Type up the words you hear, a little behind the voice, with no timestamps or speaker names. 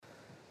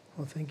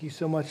Well, thank you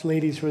so much,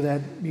 ladies, for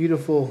that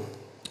beautiful,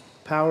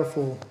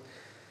 powerful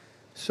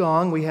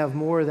song. We have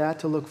more of that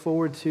to look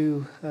forward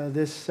to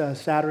this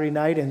Saturday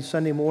night and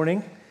Sunday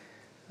morning.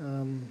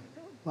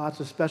 Lots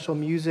of special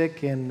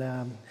music and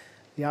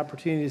the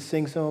opportunity to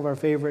sing some of our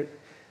favorite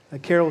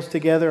carols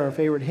together, our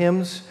favorite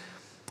hymns.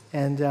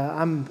 And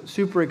I'm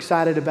super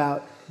excited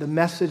about the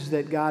message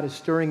that God is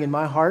stirring in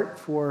my heart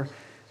for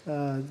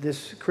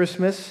this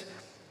Christmas.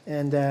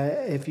 And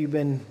if you've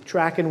been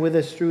tracking with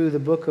us through the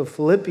book of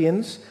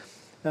Philippians,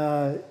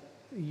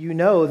 you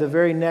know the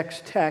very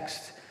next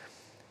text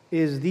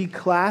is the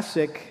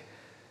classic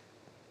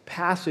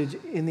passage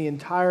in the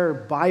entire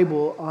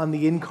Bible on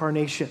the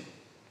incarnation.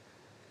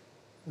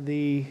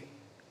 The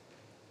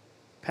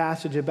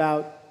passage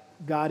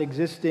about God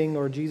existing,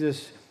 or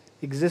Jesus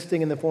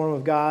existing in the form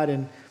of God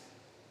and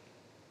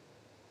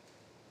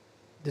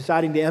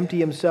deciding to empty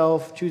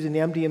himself, choosing to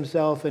empty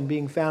himself and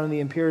being found in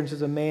the appearance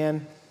as a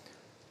man,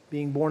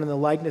 being born in the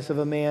likeness of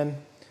a man,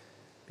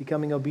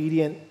 becoming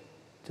obedient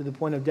to the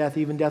point of death,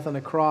 even death on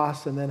the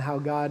cross, and then how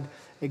God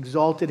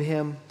exalted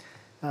him.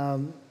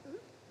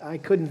 I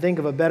couldn't think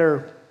of a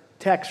better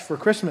text for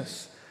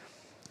Christmas.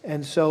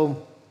 And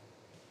so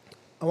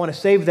I want to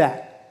save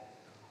that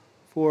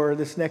for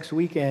this next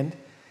weekend.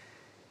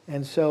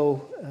 And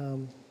so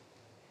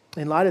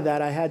in light of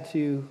that, I had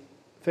to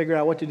figure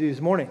out what to do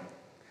this morning.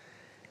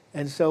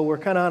 And so we're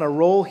kind of on a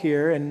roll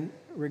here in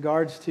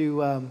regards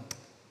to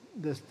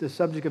the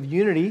subject of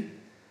unity.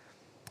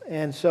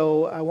 And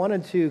so I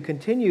wanted to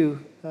continue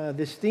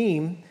this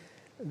theme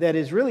that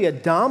is really a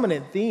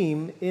dominant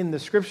theme in the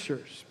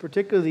Scriptures,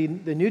 particularly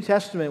the New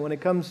Testament when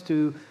it comes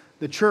to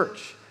the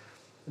church,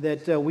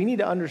 that we need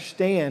to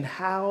understand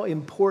how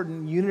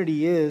important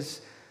unity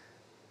is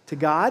to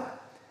God.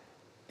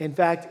 In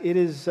fact, it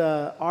is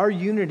our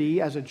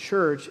unity as a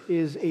church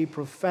is a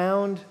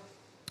profound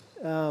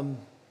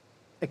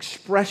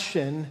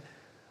expression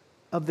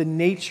of the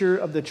nature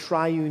of the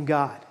triune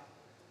God.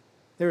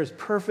 There is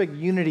perfect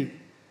unity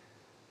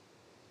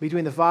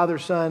between the Father,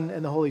 Son,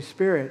 and the Holy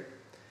Spirit.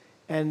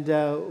 And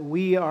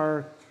we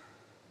are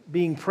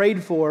being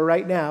prayed for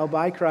right now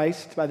by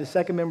Christ, by the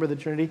second member of the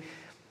Trinity,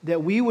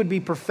 that we would be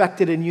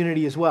perfected in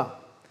unity as well.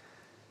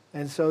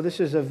 And so this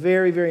is a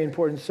very, very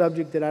important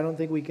subject that I don't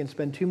think we can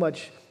spend too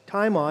much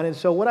time on. And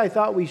so what I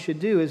thought we should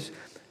do is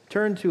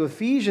turn to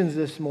Ephesians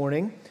this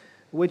morning,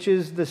 which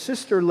is the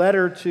sister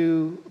letter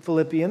to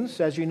Philippians.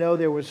 As you know,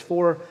 there was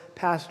four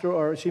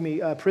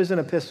prison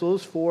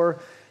epistles, four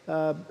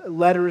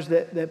letters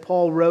that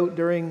Paul wrote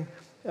during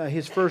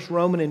his first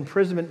Roman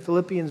imprisonment,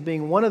 Philippians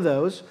being one of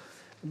those.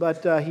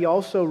 But he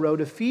also wrote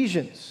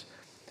Ephesians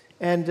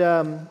and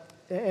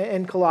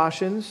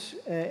Colossians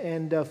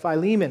and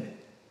Philemon.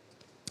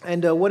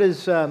 And what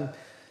is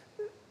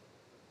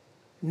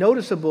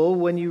noticeable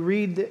when you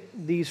read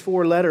these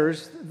four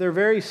letters, they're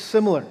very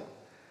similar.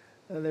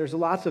 There's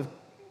lots of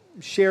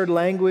shared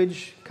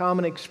language,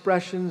 common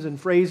expressions and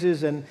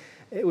phrases, and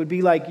it would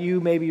be like you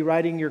maybe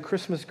writing your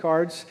Christmas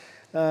cards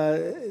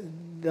the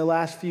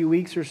last few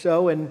weeks or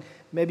so, and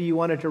maybe you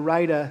wanted to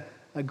write a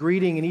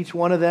greeting in each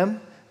one of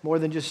them, more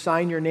than just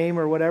sign your name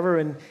or whatever,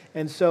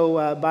 and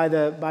so by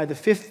the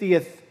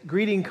 50th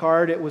greeting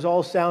card, it was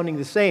all sounding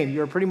the same. You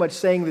were pretty much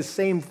saying the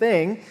same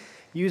thing,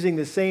 using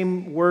the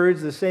same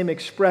words, the same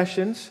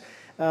expressions,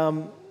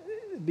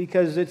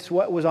 because it's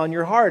what was on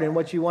your heart and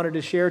what you wanted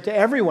to share to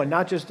everyone,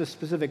 not just a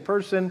specific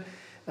person,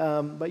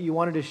 but you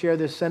wanted to share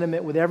this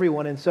sentiment with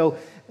everyone. And so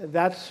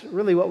that's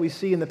really what we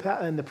see in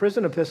the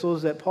prison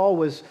epistles, that Paul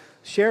was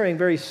sharing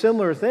very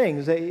similar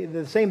things.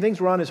 The same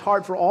things were on his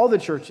heart for all the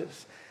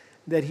churches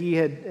that he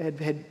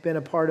had been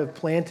a part of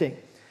planting.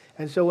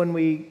 And so when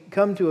we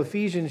come to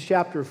Ephesians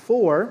chapter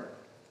 4,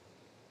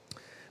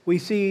 we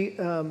see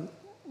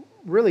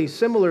really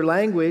similar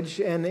language,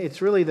 and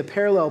it's really the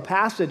parallel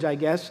passage, I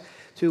guess,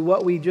 to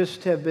what we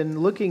just have been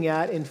looking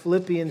at in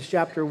Philippians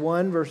chapter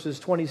 1, verses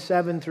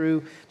 27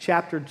 through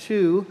chapter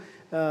 2,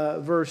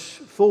 verse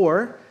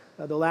 4.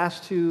 The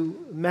last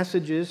two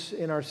messages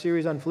in our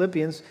series on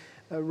Philippians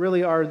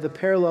really are the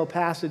parallel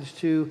passage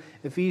to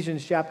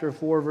Ephesians chapter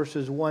 4,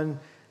 verses 1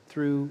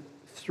 through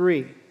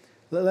 3.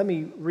 Let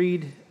me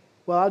read,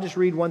 I'll just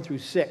read 1 through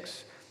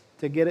 6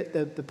 to get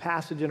it, the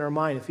passage in our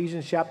mind.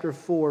 Ephesians chapter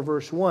 4,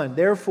 verse 1.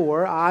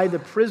 Therefore, I, the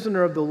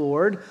prisoner of the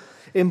Lord,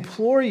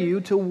 implore you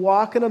to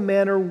walk in a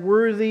manner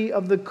worthy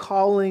of the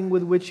calling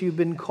with which you've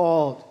been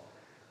called.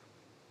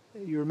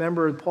 You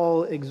remember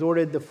Paul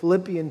exhorted the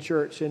Philippian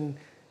church in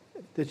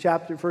the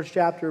first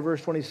chapter,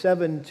 verse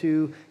 27,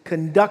 to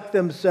conduct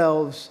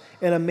themselves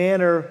in a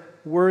manner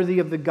worthy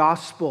of the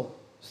gospel.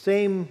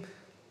 Same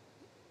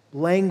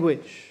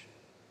language,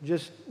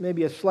 just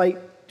maybe a slight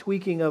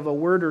tweaking of a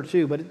word or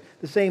two, but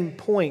the same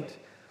point,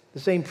 the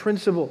same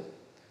principle.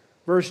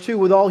 Verse 2,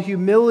 with all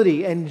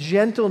humility and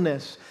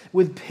gentleness,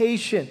 with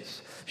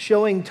patience,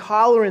 showing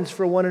tolerance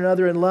for one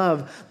another in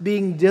love,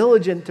 being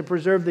diligent to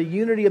preserve the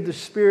unity of the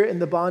Spirit in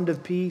the bond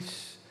of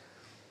peace.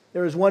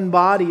 There is one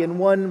body and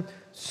one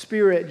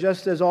Spirit,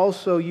 just as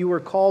also you were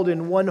called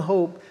in one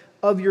hope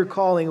of your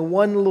calling,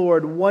 one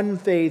Lord, one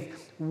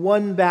faith,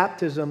 one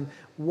baptism,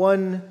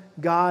 one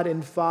God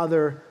and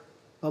Father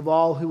of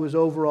all, who is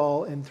over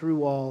all and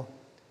through all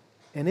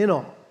and in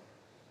all.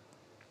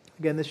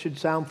 Again, this should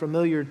sound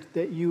familiar,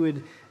 that you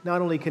would not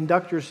only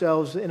conduct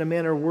yourselves in a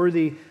manner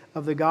worthy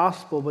of the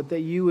gospel, but that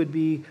you would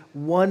be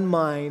one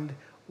mind,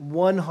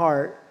 one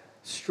heart,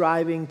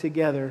 striving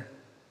together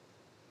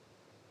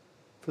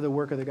for the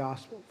work of the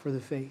gospel, for the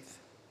faith.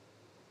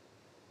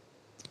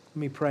 Let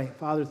me pray.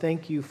 Father,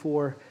 thank you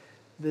for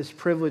this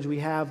privilege we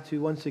have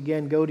to once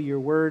again go to your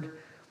word.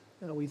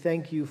 We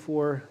thank you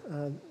for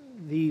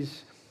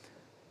these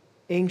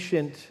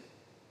ancient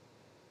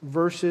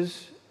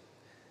verses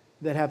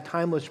that have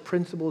timeless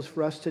principles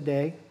for us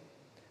today,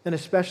 and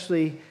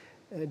especially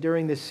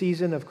during the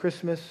season of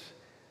Christmas.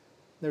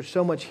 There's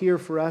so much here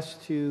for us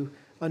to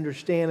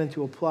understand and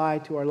to apply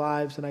to our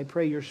lives, and I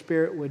pray your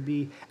Spirit would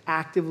be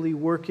actively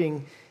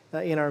working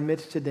in our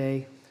midst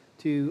today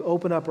to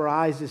open up our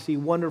eyes to see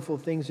wonderful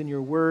things in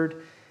your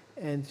word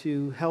and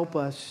to help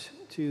us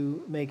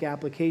to make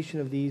application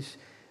of these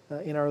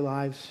in our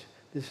lives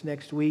this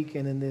next week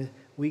and in the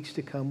weeks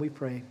to come, we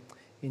pray.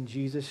 In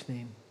Jesus'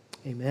 name,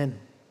 amen.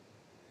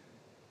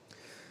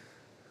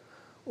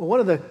 Well, one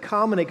of the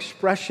common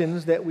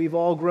expressions that we've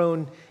all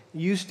grown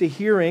used to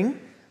hearing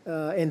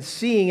and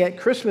seeing at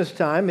Christmas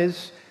time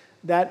is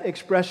that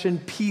expression,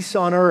 peace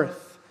on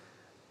earth.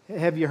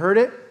 Have you heard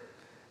it?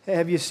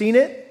 Have you seen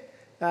it?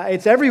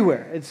 It's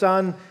everywhere. It's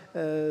on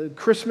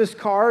Christmas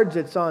cards,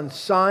 it's on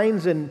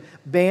signs and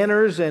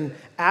banners and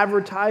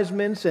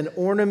advertisements and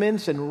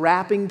ornaments and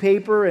wrapping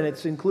paper, and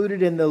it's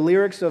included in the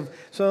lyrics of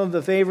some of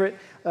the favorite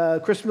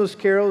Christmas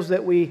carols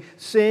that we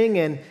sing,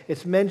 and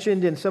it's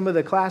mentioned in some of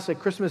the classic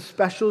Christmas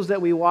specials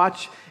that we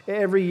watch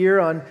every year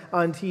on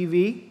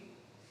TV.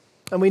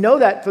 And we know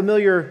that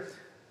familiar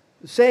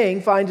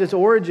saying finds its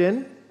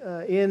origin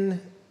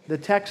in the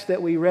text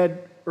that we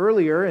read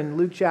earlier in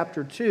Luke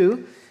chapter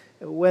 2,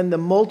 when the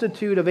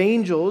multitude of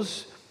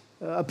angels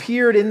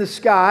appeared in the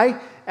sky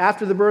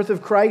after the birth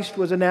of Christ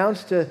was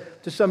announced to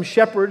some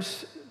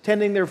shepherds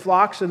tending their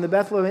flocks in the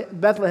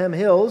Bethlehem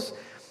hills.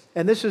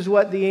 And this is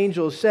what the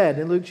angels said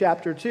in Luke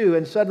chapter 2.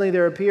 And suddenly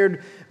there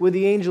appeared with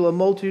the angel a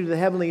multitude of the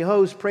heavenly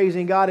host,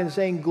 praising God and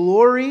saying,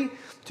 "Glory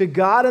to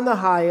God in the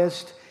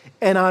highest,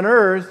 and on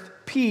earth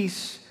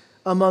peace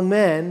among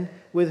men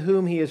with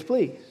whom he is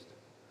pleased."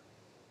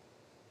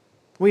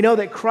 We know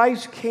that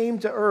Christ came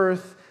to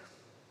earth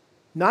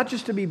not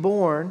just to be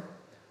born,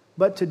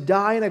 but to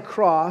die on a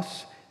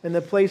cross in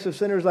the place of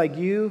sinners like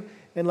you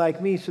and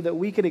like me, so that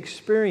we could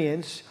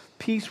experience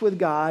peace with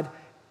God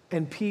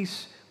and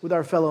peace with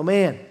our fellow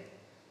man.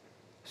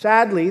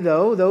 Sadly,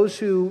 though, those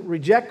who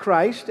reject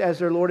Christ as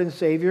their Lord and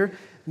Savior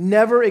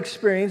never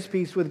experience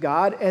peace with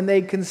God, and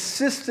they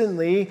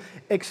consistently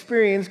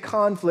experience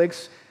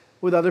conflicts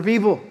with other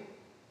people.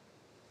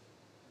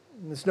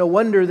 And it's no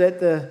wonder that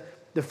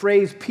the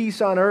phrase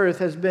peace on earth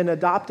has been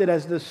adopted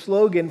as the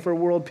slogan for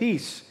world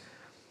peace.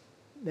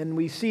 And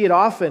we see it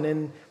often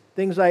in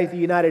things like the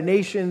United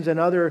Nations and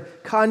other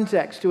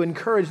contexts to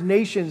encourage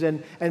nations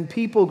and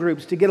people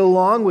groups to get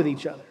along with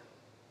each other.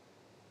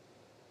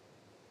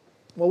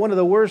 Well, one of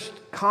the worst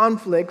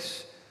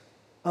conflicts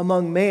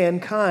among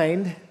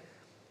mankind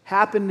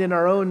happened in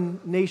our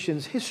own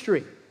nation's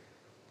history.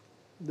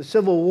 The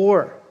Civil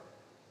War,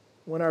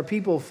 when our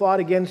people fought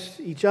against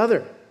each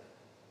other.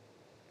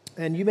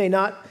 And you may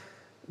not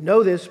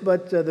know this,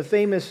 but the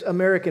famous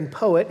American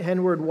poet,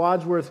 Henry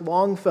Wadsworth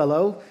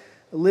Longfellow,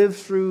 lived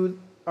through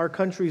our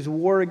country's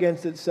war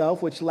against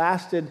itself, which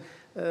lasted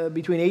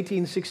between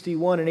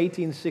 1861 and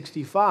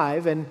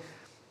 1865. And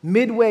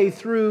midway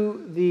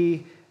through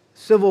the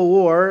Civil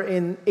War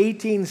in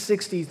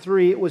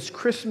 1863, it was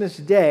Christmas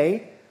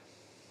Day,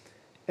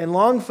 and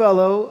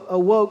Longfellow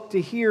awoke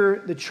to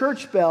hear the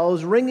church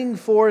bells ringing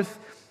forth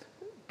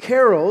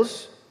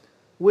carols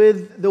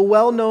with the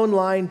well-known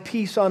line,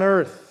 "Peace on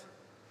earth."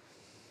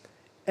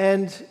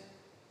 And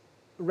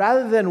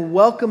rather than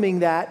welcoming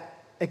that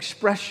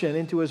expression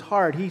into his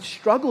heart, he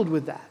struggled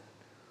with that.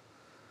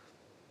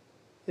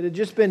 It had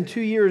just been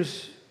 2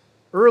 years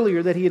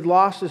earlier that he had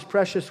lost his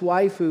precious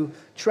wife, who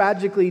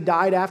tragically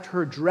died after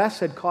her dress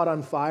had caught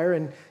on fire,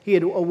 and he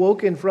had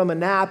awoken from a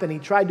nap, and he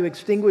tried to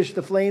extinguish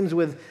the flames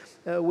with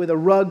a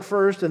rug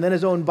first and then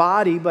his own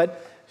body,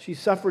 but she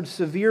suffered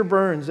severe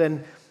burns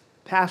and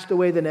passed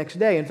away the next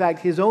day. In fact,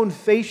 his own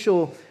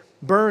facial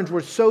burns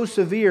were so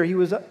severe he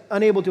was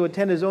unable to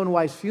attend his own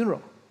wife's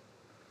funeral.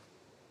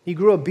 He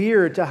grew a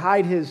beard to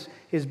hide his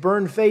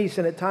burned face,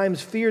 and at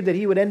times feared that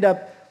he would end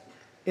up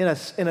in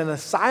an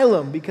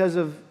asylum because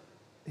of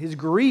his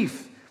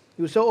grief.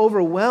 He was so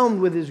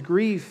overwhelmed with his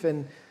grief.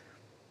 And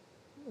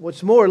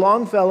what's more,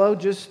 Longfellow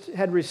just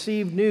had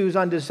received news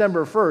on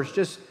December 1st,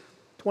 just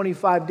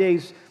 25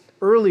 days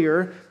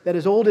earlier, that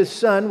his oldest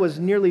son was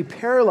nearly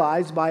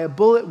paralyzed by a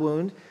bullet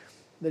wound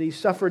that he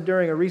suffered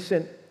during a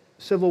recent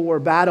Civil War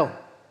battle.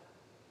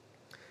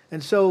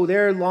 And so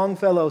there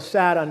Longfellow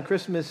sat on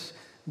Christmas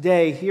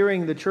Day,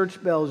 hearing the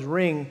church bells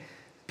ring,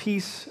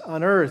 "Peace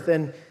on earth,"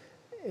 and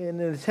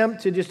in an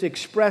attempt to just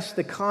express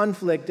the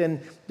conflict and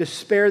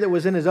despair that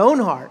was in his own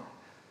heart,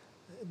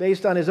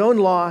 based on his own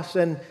loss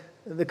and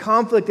the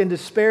conflict and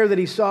despair that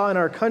he saw in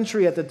our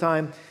country at the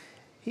time,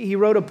 he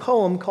wrote a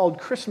poem called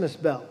Christmas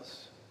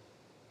Bells.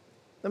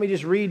 Let me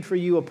just read for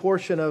you a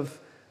portion of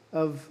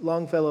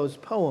Longfellow's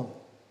poem.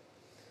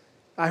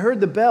 I heard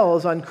the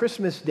bells on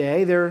Christmas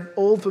Day, their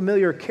old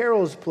familiar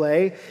carols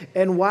play,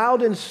 and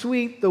wild and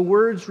sweet the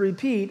words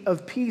repeat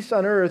of peace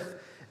on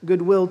earth,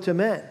 goodwill to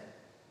men.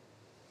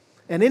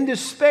 And in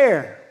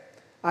despair,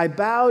 I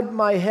bowed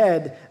my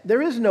head.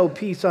 There is no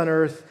peace on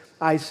earth,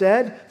 I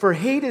said, for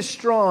hate is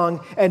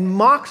strong and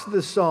mocks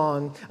the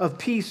song of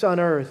peace on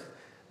earth,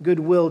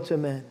 goodwill to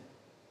men.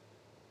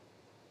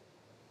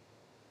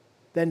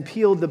 Then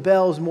pealed the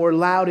bells more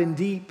loud and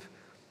deep.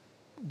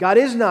 God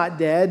is not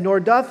dead,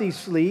 nor doth he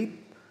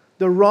sleep.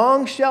 The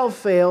wrong shall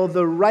fail,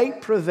 the right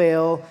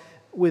prevail,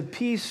 with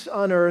peace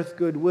on earth,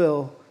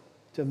 goodwill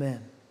to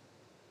men.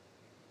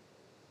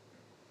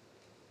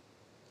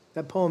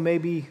 That poem may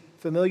be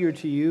familiar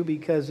to you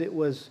because it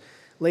was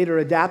later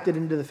adapted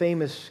into the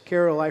famous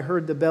carol, I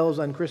Heard the Bells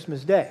on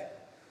Christmas Day,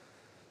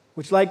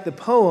 which, like the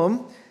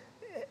poem,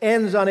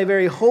 ends on a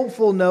very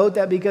hopeful note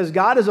that because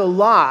God is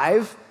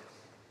alive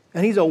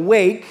and he's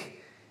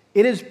awake,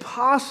 it is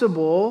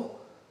possible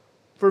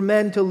for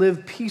men to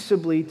live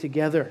peaceably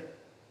together.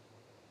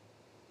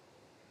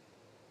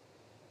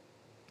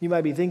 You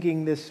might be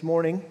thinking this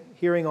morning,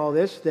 hearing all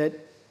this, that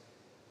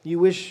you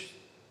wish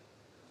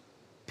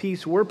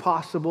peace were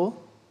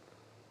possible,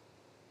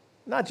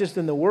 not just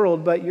in the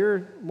world, but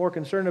you're more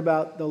concerned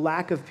about the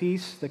lack of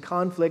peace, the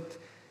conflict,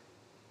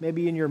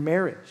 maybe in your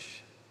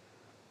marriage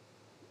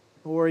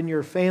or in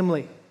your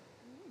family,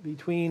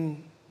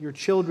 between your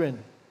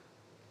children,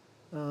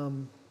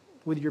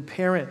 with your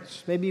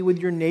parents, maybe with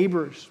your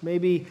neighbors,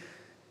 maybe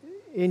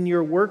in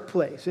your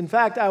workplace. In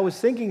fact, I was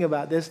thinking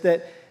about this,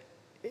 that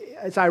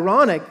it's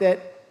ironic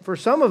that for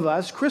some of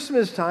us,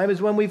 Christmas time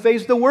is when we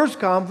face the worst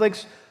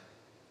conflicts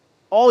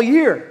all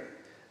year,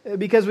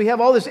 because we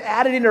have all this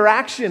added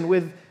interaction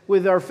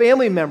with our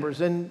family members,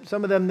 and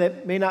some of them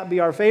that may not be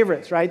our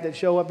favorites, right, that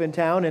show up in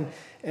town,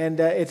 and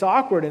it's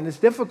awkward and it's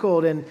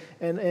difficult, and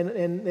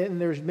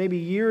there's maybe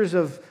years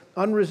of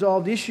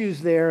unresolved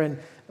issues there,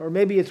 or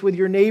maybe it's with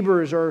your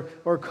neighbors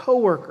or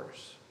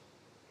coworkers.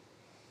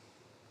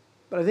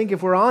 But I think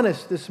if we're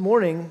honest this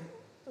morning,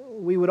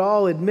 we would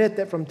all admit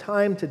that from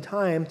time to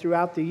time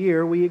throughout the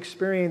year, we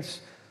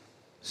experience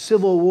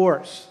civil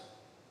wars.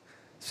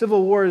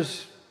 Civil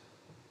wars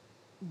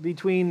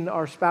between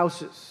our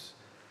spouses,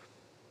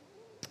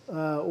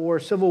 or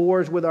civil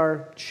wars with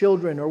our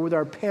children, or with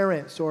our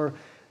parents, or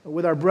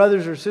with our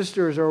brothers or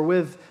sisters, or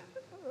with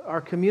our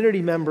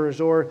community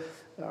members, or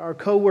our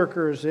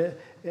coworkers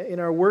in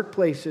our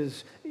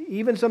workplaces,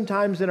 even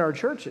sometimes in our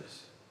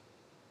churches.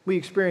 We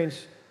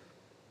experience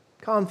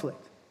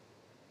conflict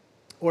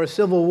or a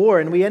civil war,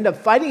 and we end up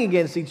fighting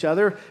against each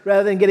other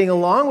rather than getting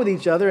along with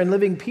each other and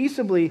living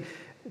peaceably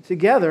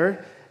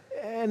together.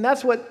 And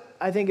that's what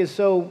I think is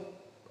so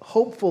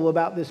hopeful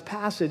about this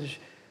passage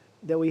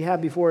that we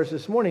have before us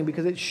this morning,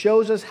 because it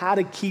shows us how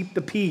to keep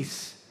the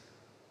peace.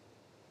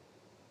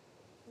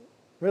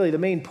 Really, the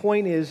main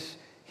point is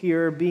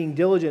here, being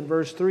diligent,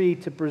 verse 3,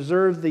 to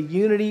preserve the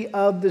unity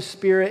of the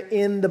Spirit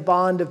in the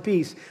bond of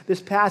peace.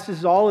 This passage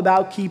is all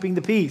about keeping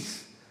the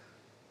peace.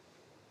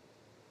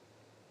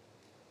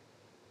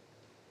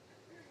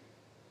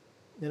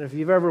 And if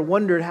you've ever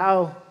wondered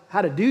how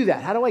to do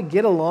that, how do I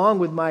get along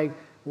with my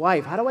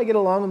wife? How do I get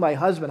along with my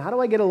husband? How do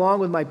I get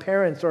along with my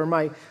parents or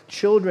my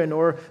children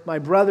or my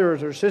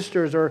brothers or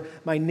sisters or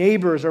my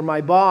neighbors or my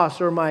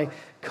boss or my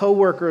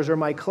coworkers or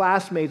my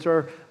classmates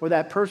or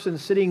that person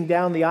sitting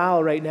down the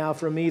aisle right now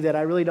from me that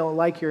I really don't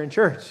like here in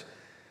church?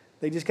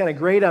 They just kind of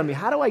grate on me.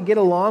 How do I get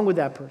along with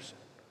that person?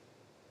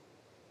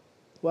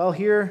 Well,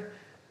 here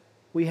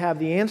we have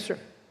the answer,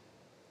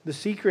 the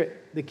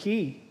secret, the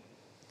key.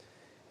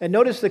 And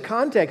notice the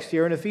context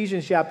here in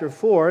Ephesians chapter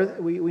 4.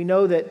 We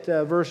know that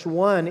verse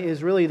 1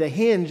 is really the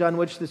hinge on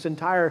which this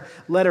entire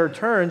letter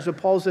turns. So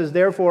Paul says,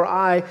 therefore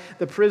I,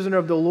 the prisoner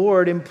of the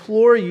Lord,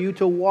 implore you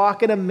to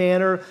walk in a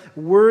manner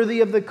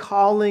worthy of the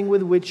calling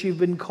with which you've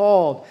been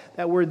called.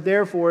 That word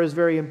therefore is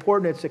very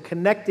important. It's a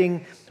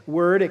connecting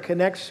word. It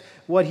connects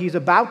what he's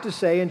about to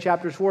say in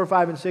chapters 4,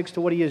 5, and 6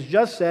 to what he has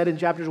just said in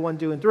chapters 1,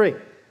 2, and 3.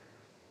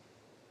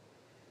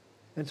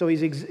 And so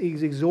he's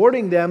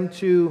exhorting them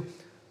to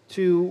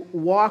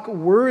walk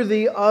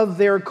worthy of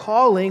their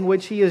calling,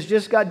 which he has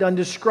just got done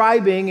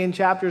describing in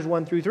chapters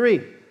 1 through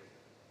 3.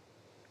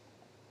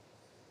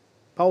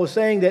 Paul was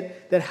saying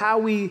that how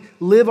we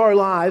live our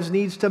lives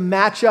needs to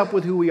match up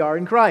with who we are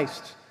in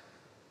Christ.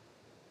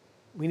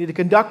 We need to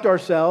conduct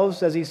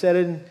ourselves, as he said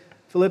in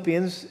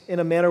Philippians, in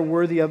a manner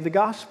worthy of the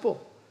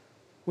gospel.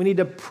 We need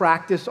to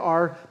practice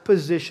our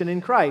position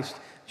in Christ.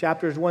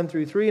 Chapters 1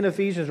 through 3 in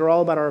Ephesians are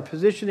all about our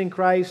position in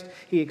Christ.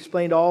 He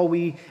explained all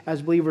we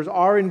as believers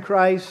are in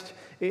Christ.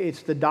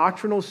 It's the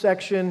doctrinal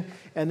section.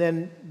 And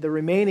then the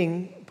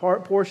remaining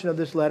portion of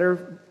this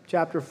letter,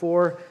 chapter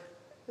 4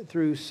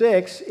 through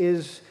 6,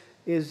 is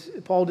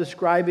Paul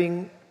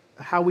describing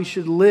how we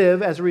should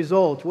live as a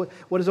result.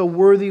 What does a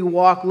worthy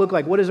walk look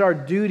like? What is our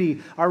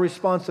duty, our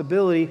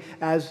responsibility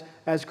as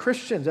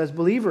Christians, as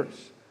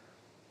believers?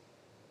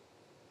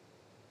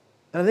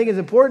 And I think it's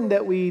important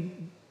that we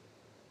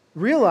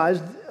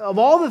realize, of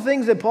all the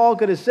things that Paul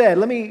could have said,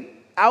 let me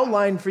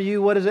outline for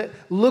you what does it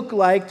look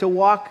like to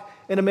walk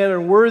in a manner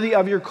worthy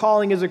of your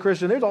calling as a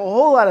Christian. There's a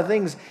whole lot of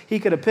things he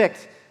could have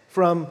picked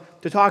from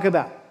to talk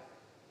about.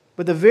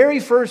 But the very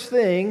first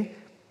thing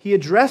he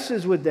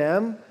addresses with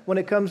them when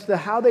it comes to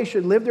how they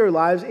should live their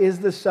lives is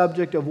the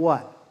subject of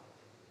what?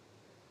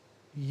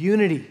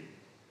 Unity.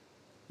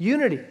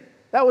 Unity.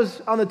 That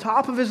was on the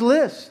top of his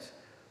list.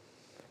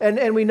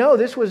 And we know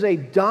this was a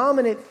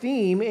dominant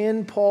theme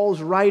in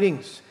Paul's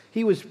writings.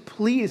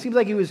 It seems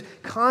like he was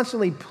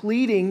constantly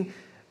pleading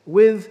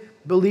with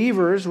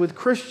believers, with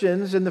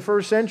Christians in the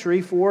first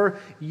century for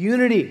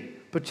unity,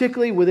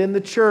 particularly within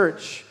the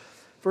church.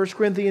 1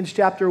 Corinthians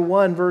chapter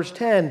 1, verse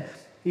 10,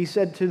 he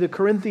said to the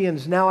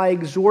Corinthians, "Now I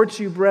exhort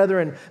you,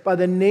 brethren, by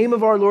the name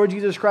of our Lord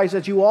Jesus Christ,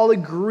 that you all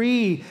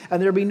agree,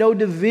 and there be no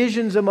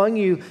divisions among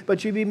you,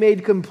 but you be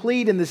made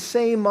complete in the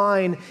same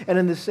mind and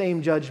in the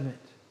same judgment."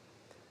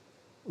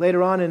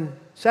 Later on in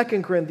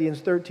 2 Corinthians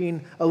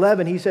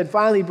 13:11, he said,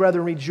 "Finally,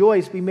 brethren,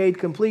 rejoice, be made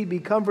complete, be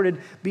comforted,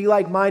 be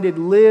like-minded,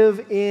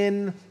 live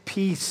in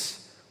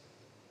peace."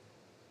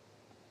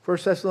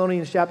 1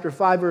 Thessalonians chapter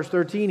 5, verse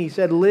 13, he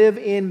said, "Live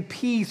in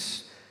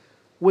peace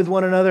with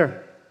one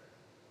another."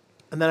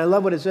 And then I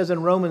love what it says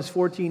in Romans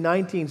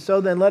 14:19,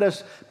 "So then let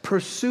us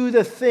pursue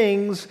the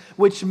things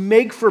which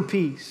make for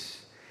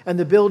peace and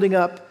the building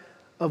up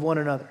of one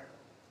another."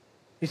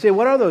 You say,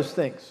 what are those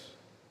things?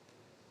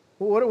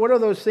 What are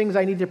those things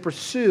I need to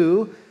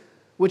pursue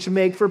which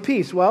make for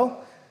peace?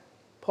 Well,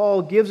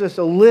 Paul gives us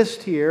a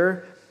list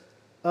here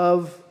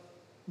of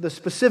the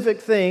specific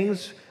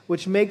things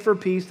which make for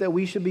peace that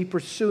we should be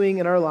pursuing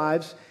in our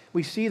lives.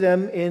 We see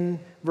them in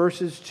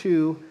verses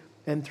 2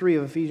 and 3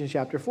 of Ephesians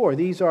chapter 4.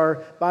 These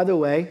are, by the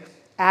way,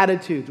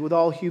 attitudes with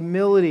all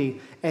humility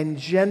and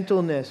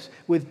gentleness,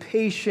 with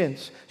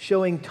patience,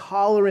 showing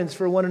tolerance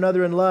for one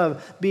another in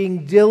love,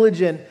 being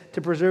diligent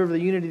to preserve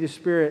the unity of the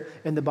Spirit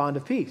and the bond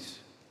of peace.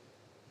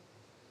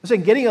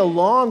 Listen, getting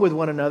along with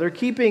one another,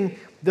 keeping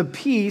the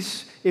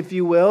peace, if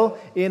you will,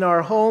 in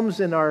our homes,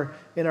 in our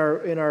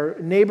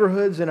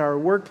neighborhoods, in our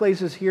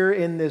workplaces here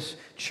in this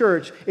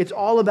church, it's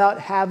all about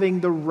having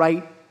the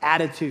right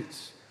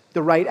attitudes.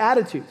 The right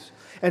attitudes.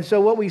 And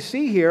so what we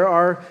see here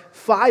are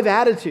five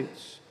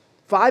attitudes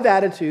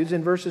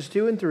in verses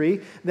 2 and 3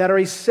 that are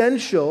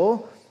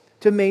essential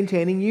to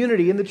maintaining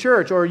unity in the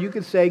church, or you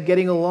could say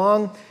getting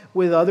along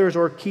with others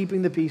or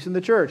keeping the peace in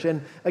the church.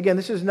 And again,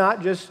 this is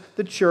not just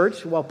the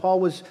church. While Paul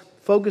was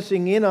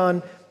focusing in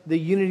on the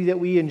unity that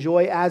we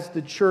enjoy as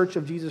the church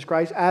of Jesus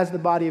Christ, as the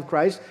body of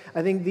Christ,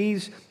 I think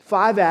these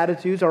five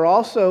attitudes are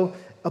also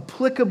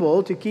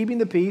applicable to keeping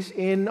the peace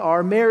in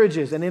our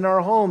marriages and in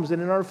our homes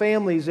and in our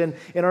families and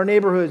in our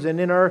neighborhoods and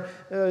in our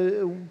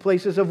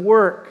places of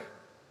work.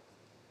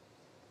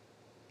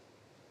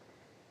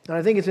 And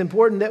I think it's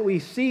important that we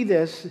see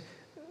this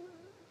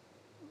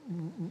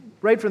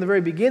right from the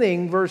very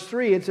beginning. Verse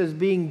 3, it says,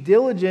 being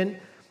diligent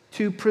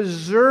to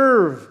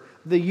preserve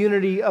the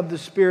unity of the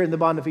Spirit and the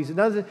bond of peace. In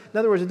other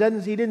words,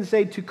 he didn't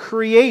say to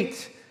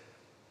create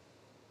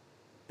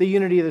the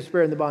unity of the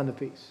Spirit and the bond of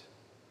peace.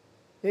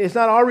 It's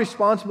not our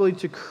responsibility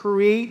to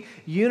create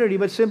unity,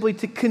 but simply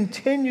to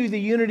continue the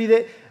unity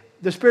that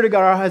the Spirit of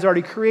God has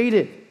already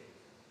created.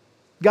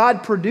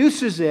 God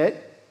produces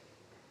it,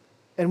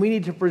 and we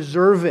need to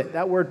preserve it.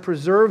 That word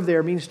preserve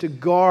there means to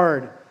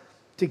guard,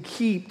 to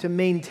keep, to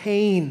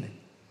maintain.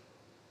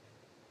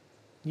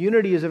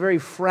 Unity is a very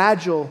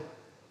fragile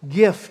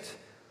gift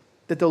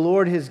that the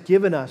Lord has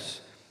given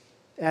us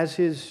as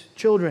His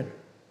children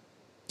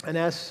and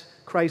as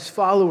Christ's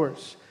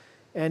followers.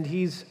 And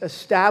He's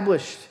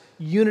established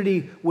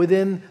unity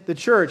within the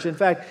church. In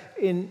fact,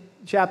 in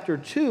chapter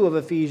 2 of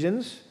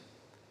Ephesians,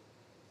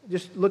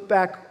 just look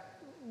back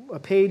a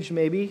page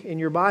maybe in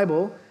your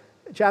Bible,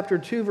 chapter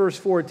 2, verse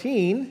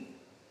 14,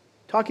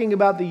 talking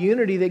about the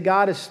unity that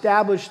God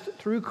established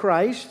through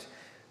Christ.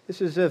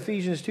 This is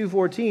Ephesians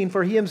 2:14.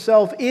 For He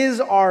Himself is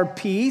our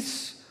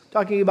peace,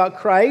 talking about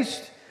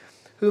Christ,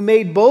 who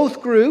made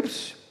both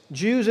groups,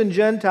 Jews and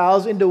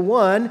Gentiles, into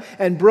one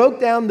and broke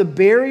down the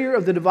barrier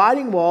of the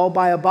dividing wall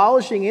by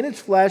abolishing in its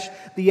flesh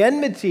the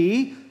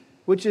enmity,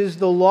 which is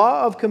the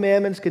law of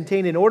commandments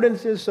contained in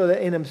ordinances, so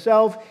that in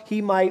Himself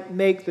He might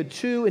make the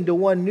two into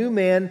one new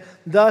man,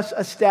 thus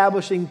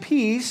establishing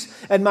peace,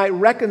 and might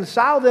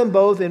reconcile them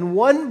both in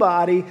one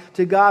body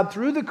to God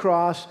through the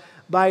cross,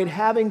 by it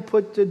having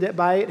put to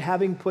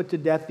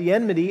death the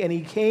enmity. And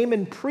He came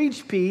and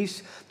preached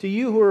peace to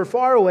you who are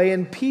far away,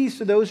 and peace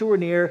to those who are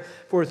near.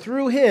 For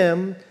through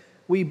Him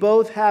we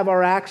both have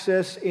our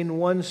access in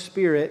one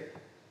Spirit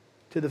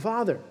to the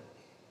Father.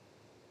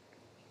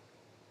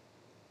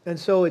 And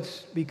so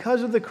it's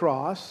because of the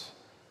cross,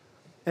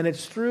 and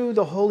it's through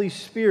the Holy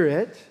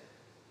Spirit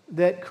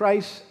that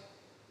Christ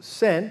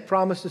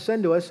promised to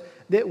send to us,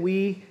 that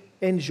we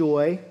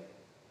enjoy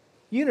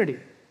unity.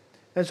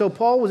 And so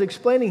Paul was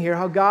explaining here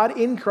how God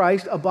in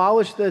Christ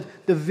abolished the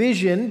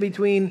division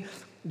between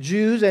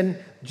Jews and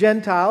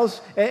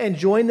Gentiles and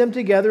joined them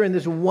together in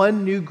this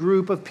one new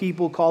group of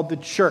people called the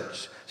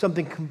church.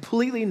 Something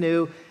completely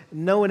new.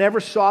 No one ever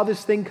saw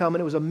this thing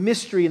coming. It was a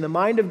mystery in the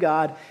mind of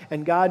God,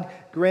 and God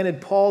granted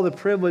Paul the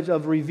privilege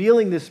of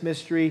revealing this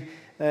mystery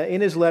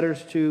in his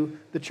letters to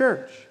the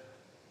church.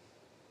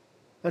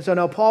 And so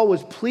now Paul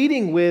was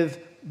pleading with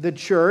the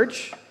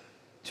church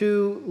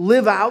to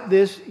live out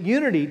this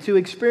unity, to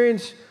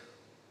experience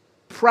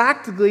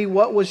practically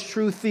what was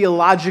true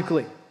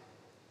theologically.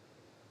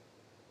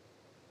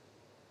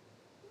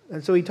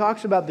 And so he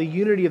talks about the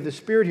unity of the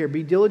Spirit here.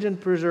 Be diligent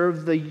to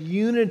preserve the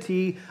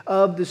unity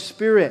of the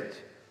Spirit.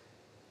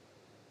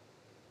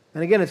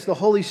 And again, it's the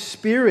Holy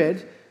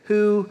Spirit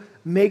who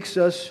makes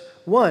us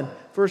one.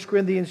 1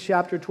 Corinthians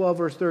chapter 12,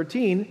 verse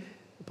 13,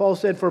 Paul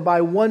said, "For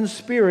by one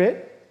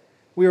Spirit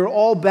we are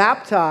all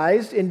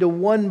baptized into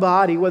one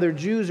body, whether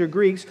Jews or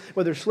Greeks,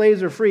 whether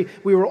slaves or free.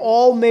 We were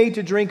all made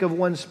to drink of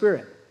one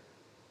Spirit."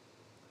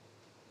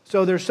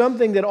 So there's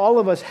something that all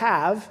of us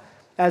have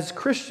as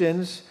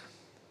Christians,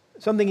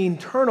 something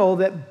eternal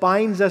that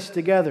binds us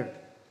together,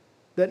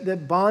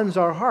 that bonds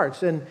our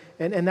hearts, and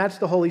that's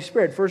the Holy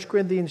Spirit. 1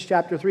 Corinthians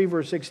chapter 3,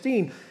 verse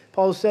 16,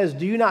 Paul says,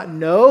 "Do you not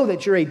know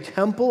that you're a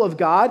temple of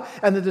God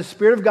and that the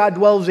Spirit of God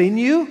dwells in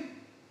you?"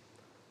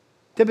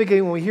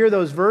 Typically, when we hear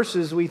those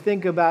verses, we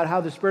think about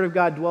how the Spirit of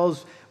God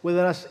dwells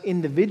within us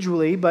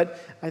individually, but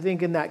I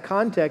think in that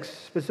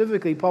context,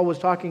 specifically, Paul was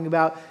talking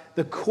about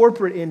the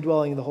corporate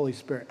indwelling of the Holy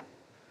Spirit.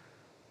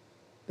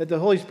 That the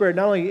Holy Spirit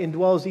not only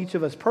indwells each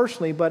of us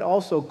personally, but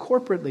also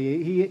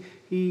corporately.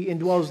 He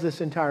indwells this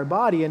entire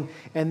body,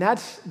 and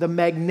that's the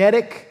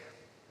magnetic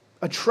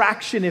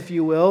attraction, if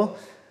you will,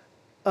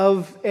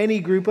 of any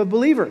group of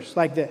believers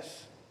like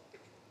this.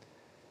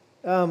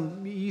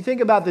 You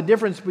think about the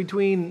difference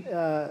between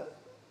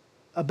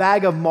a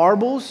bag of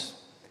marbles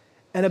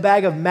and a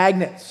bag of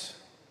magnets.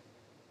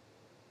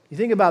 You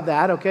think about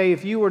that, okay?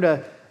 If you were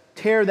to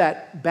tear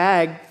that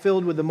bag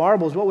filled with the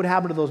marbles, what would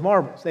happen to those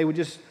marbles? They would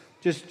just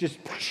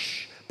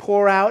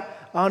pour out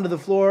onto the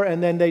floor,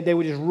 and then they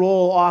would just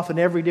roll off in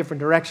every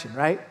different direction,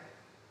 right?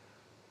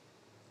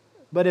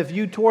 But if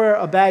you tore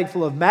a bag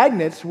full of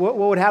magnets, what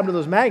would happen to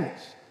those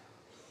magnets?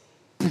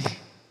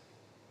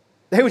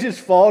 They would just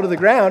fall to the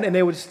ground and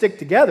they would stick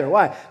together.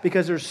 Why?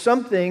 Because there's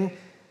something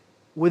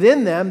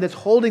within them that's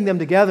holding them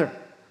together.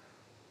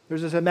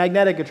 There's this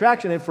magnetic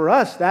attraction, and for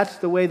us, that's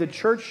the way the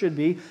church should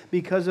be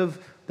because of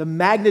the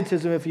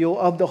magnetism, if you will,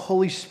 of the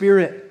Holy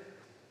Spirit.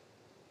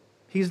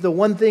 He's the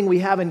one thing we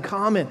have in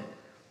common.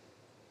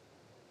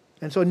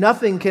 And so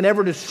nothing can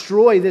ever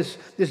destroy this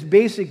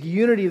basic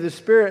unity of the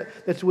Spirit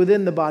that's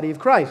within the body of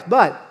Christ.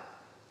 But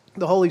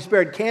the Holy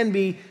Spirit can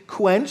be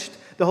quenched,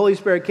 the Holy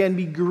Spirit can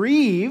be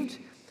grieved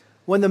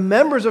when the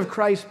members of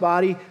Christ's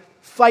body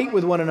fight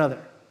with one another.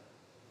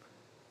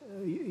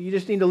 You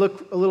just need to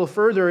look a little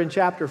further in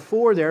chapter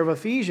 4 there of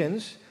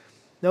Ephesians.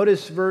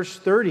 Notice verse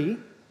 30.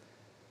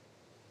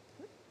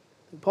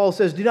 Paul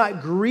says, "Do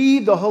not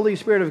grieve the Holy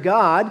Spirit of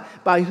God,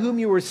 by whom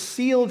you were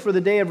sealed for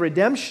the day of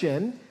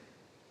redemption."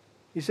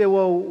 You say,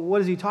 well, what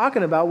is he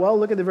talking about? Well,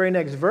 look at the very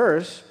next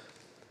verse.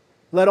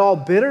 "Let all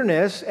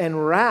bitterness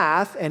and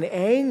wrath and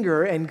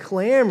anger and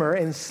clamor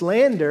and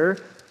slander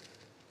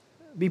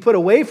be put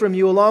away from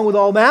you, along with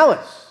all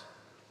malice."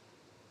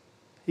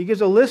 He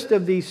gives a list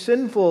of these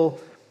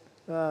sinful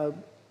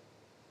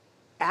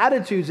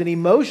attitudes and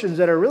emotions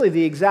that are really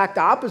the exact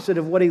opposite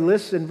of what he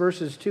lists in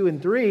verses 2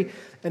 and 3.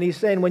 And he's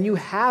saying when you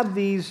have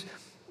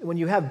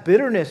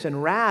bitterness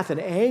and wrath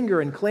and anger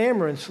and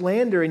clamor and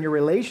slander in your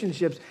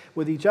relationships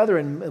with each other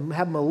and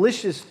have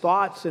malicious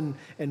thoughts and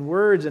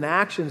words and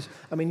actions,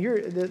 I mean,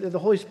 the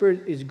Holy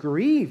Spirit is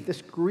grieved.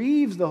 This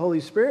grieves the Holy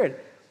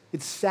Spirit.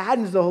 It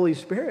saddens the Holy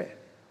Spirit.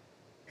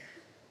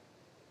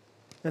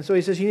 And so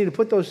he says you need to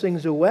put those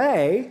things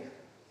away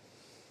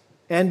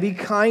and be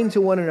kind to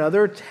one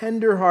another,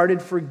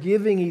 tender-hearted,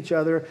 forgiving each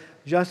other,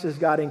 just as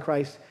God in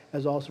Christ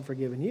has also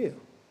forgiven you.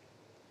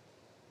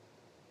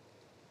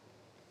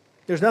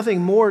 There's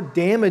nothing more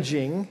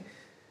damaging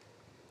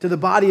to the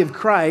body of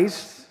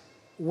Christ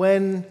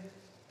when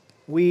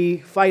we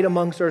fight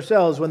amongst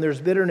ourselves, when there's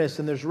bitterness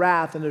and there's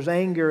wrath and there's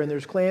anger and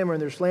there's clamor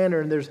and there's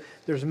slander and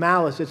there's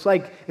malice. It's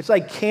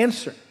like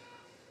cancer.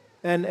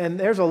 And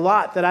there's a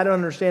lot that I don't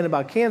understand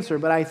about cancer,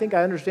 but I think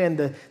I understand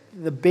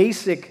the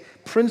basic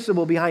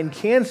principle behind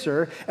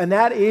cancer, and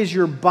that is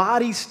your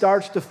body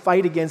starts to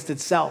fight against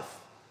itself.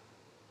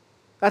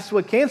 That's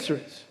what cancer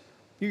is.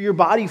 Your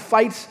body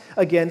fights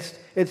against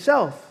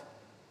itself.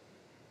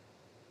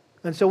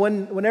 And so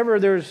whenever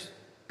there's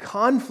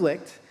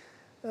conflict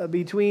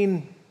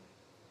between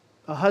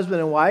a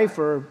husband and wife,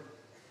 or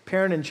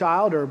parent and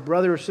child, or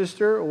brother or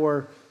sister,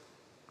 or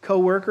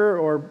co-worker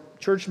or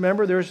church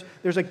member, there's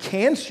a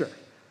cancer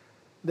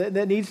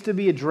that needs to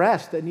be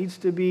addressed, that needs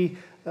to be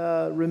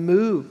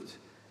removed,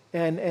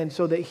 and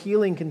so that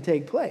healing can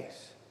take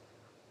place.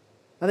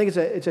 I think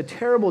it's a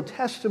terrible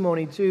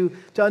testimony to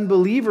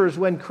unbelievers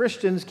when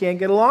Christians can't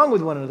get along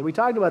with one another. We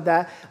talked about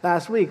that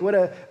last week. What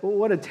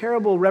a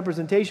terrible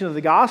representation of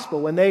the gospel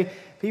when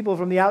people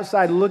from the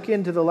outside look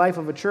into the life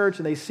of a church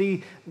and they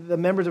see the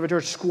members of a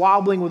church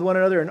squabbling with one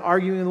another and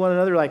arguing with one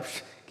another like,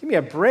 give me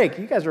a break.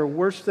 You guys are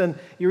worse than,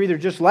 you're either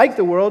just like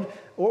the world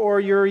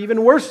or you're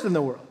even worse than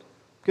the world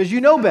because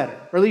you know better,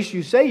 or at least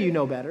you say you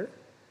know better.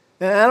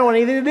 And I don't want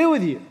anything to do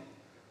with you.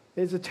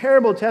 It's a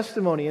terrible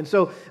testimony. And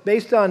so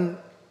based on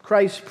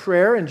Christ's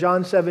prayer in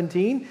John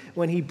 17,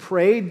 when he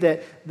prayed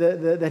that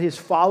his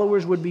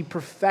followers would be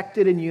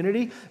perfected in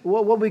unity,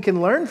 what we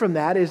can learn from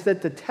that is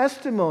that the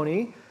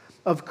testimony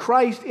of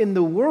Christ in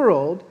the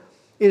world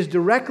is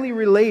directly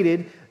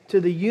related to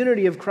the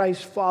unity of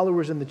Christ's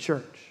followers in the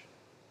church.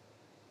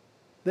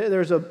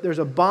 There's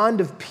a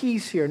bond of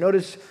peace here.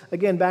 Notice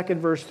again back in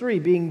verse 3,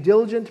 being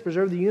diligent to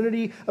preserve the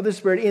unity of the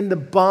Spirit in the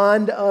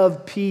bond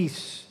of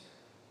peace.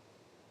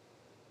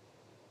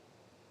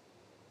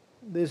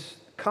 This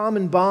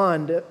common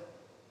bond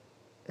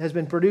has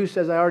been produced,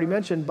 as I already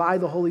mentioned, by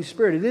the Holy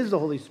Spirit. It is the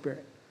Holy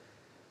Spirit.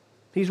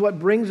 He's what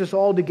brings us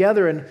all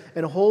together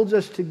and holds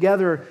us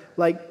together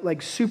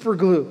like super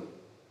glue.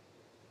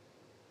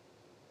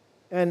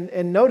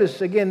 And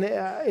notice again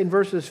in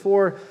verses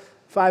 4,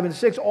 5, and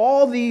 6,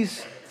 all these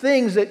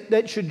things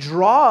that should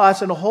draw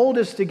us and hold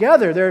us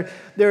together.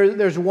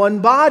 There's one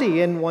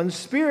body and one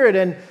Spirit,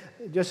 and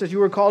just as you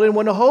were called in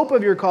one hope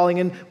of your calling,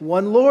 and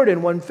one Lord,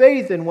 and one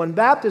faith, and one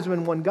baptism,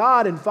 and one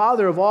God and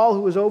Father of all,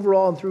 who is over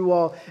all and through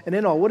all and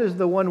in all. What is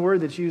the one word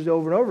that's used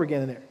over and over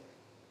again in there?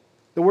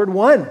 The word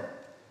one.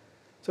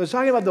 So it's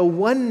talking about the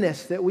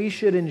oneness that we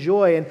should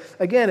enjoy. And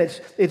again,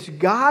 it's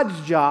God's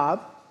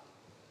job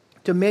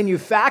to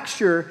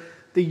manufacture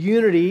the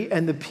unity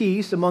and the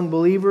peace among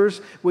believers,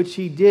 which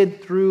he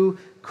did through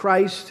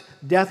Christ's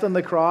death on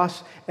the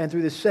cross and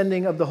through the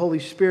sending of the Holy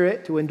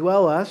Spirit to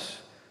indwell us.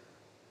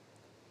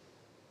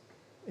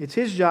 It's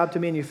his job to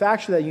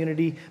manufacture that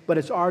unity, but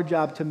it's our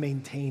job to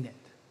maintain it.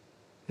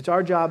 It's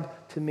our job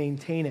to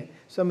maintain it.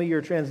 Some of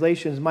your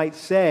translations might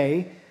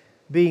say,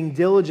 being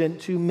diligent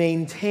to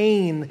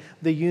maintain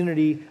the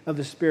unity of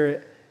the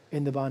Spirit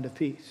in the bond of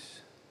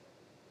peace.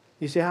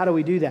 You say, how do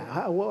we do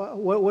that?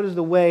 What is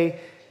the way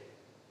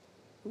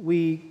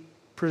we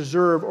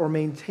preserve or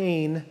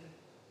maintain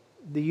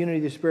the unity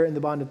of the Spirit in the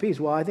bond of peace?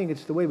 Well, I think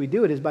it's the way we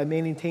do it is by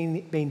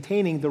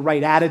maintaining the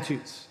right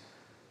attitudes.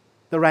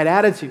 The right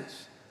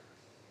attitudes.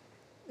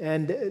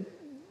 And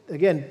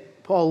again,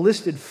 Paul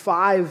listed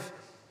 5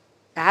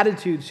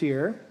 attitudes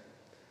here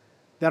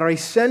that are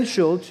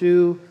essential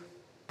to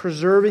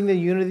preserving the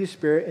unity of the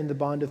Spirit in the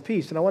bond of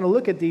peace. And I want to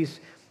look at these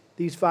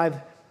 5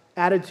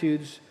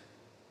 attitudes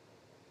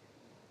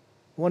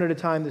one at a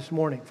time this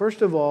morning.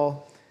 First of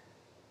all,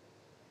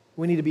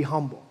 we need to be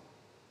humble.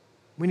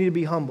 We need to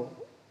be humble.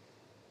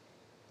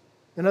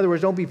 In other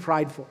words, don't be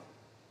prideful.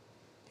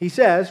 He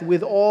says,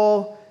 with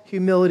all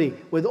humility,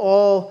 with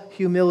all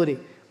humility.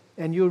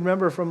 And you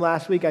remember from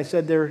last week, I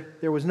said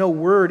there was no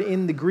word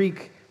in the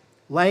Greek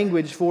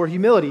language for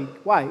humility.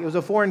 Why? It was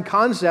a foreign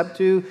concept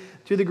to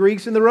the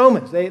Greeks and the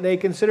Romans. They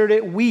considered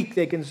it weak.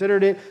 They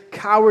considered it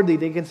cowardly.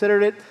 They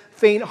considered it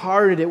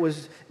faint-hearted. It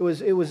was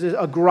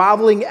a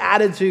groveling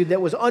attitude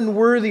that was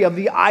unworthy of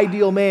the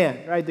ideal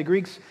man. Right? The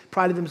Greeks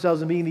prided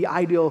themselves on being the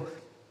ideal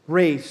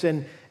race,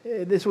 and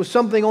this was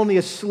something only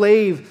a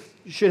slave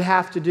should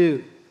have to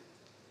do.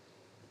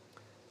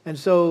 And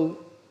so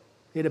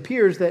it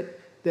appears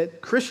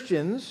that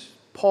Christians,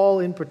 Paul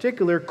in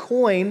particular,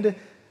 coined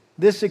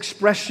this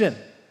expression,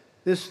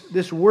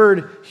 this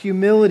word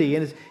humility.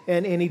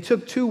 And he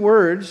took 2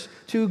 words,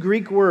 2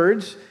 Greek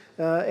words,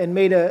 and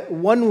made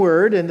one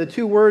word. And the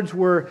 2 words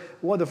were,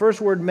 the first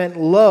word meant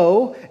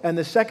low, and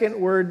the second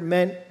word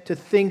meant to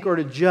think or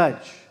to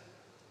judge.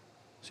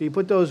 So you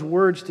put those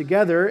words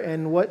together,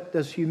 and what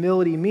does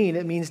humility mean?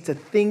 It means to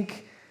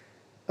think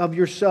of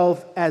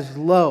yourself as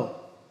low,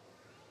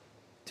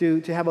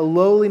 to have a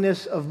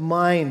lowliness of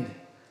mind.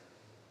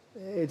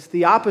 It's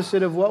the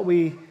opposite of what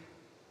we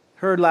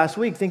heard last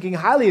week, thinking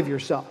highly of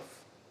yourself.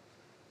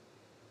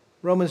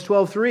 Romans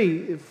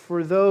 12:3,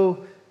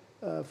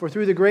 for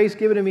through the grace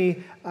given to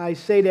me, I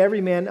say to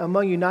every man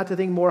among you not to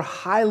think more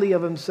highly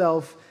of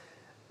himself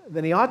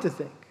than he ought to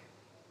think.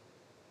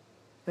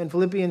 And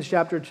Philippians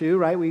chapter 2,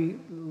 right, we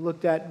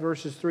looked at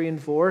verses 3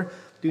 and 4.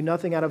 Do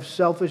nothing out of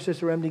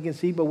selfishness or empty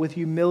conceit, but with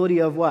humility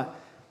of what?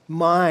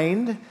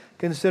 Mind.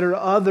 Consider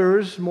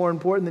others more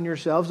important than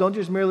yourselves. Don't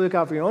just merely look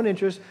out for your own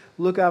interests,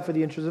 look out for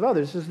the interests of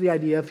others. This is the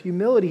idea of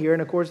humility here.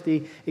 And of course,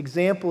 the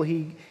example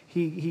he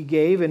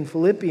gave in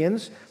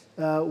Philippians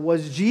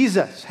was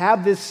Jesus.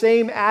 Have this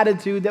same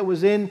attitude that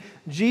was in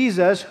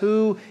Jesus,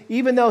 who,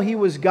 even though he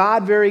was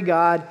God, very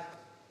God,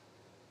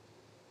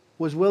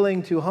 was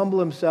willing to humble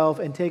himself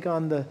and take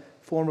on the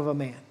form of a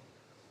man.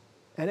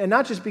 And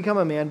not just become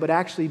a man, but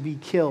actually be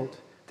killed,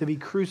 to be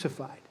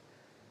crucified.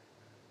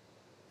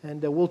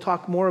 And we'll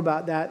talk more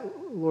about that,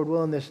 Lord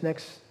willing, this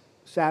next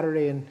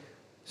Saturday and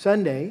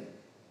Sunday.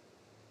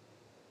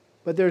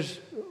 But there's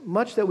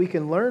much that we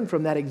can learn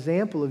from that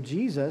example of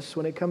Jesus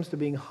when it comes to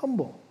being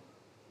humble.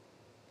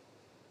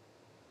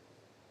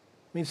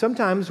 mean,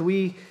 sometimes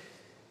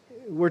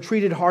we're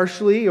treated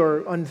harshly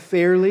or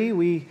unfairly.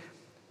 We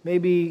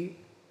maybe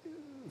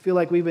feel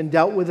like we've been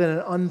dealt with in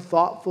an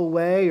unthoughtful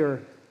way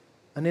or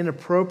an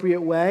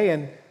inappropriate way.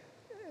 And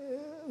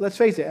let's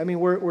face it, I mean,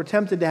 we're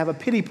tempted to have a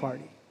pity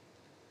party,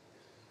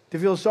 to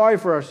feel sorry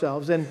for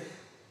ourselves. And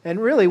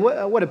really,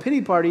 what a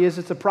pity party is,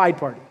 it's a pride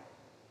party.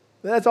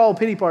 That's all a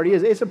pity party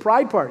is. It's a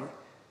pride party.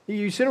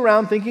 You sit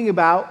around thinking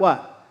about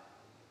what?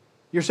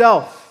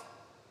 Yourself.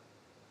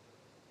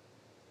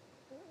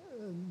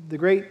 The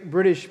great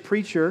British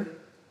preacher,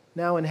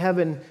 now in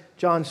heaven,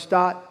 John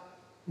Stott,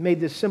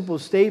 made this simple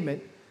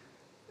statement.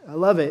 I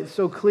love it. It's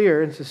so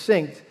clear and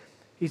succinct.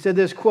 He said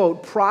this,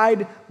 quote,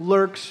 "Pride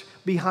lurks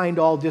behind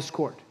all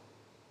discord."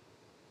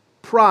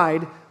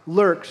 Pride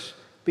lurks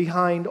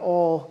behind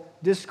all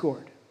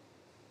discord.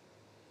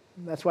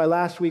 That's why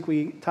last week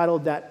we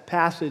titled that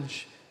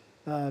passage,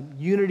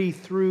 Unity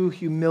Through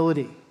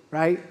Humility,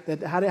 right?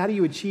 How do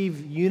you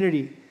achieve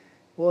unity?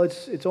 Well,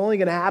 it's only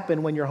going to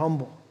happen when you're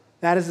humble.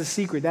 That is the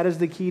secret. That is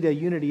the key to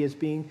unity, is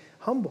being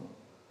humble.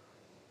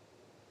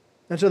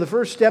 And so the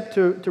first step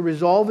to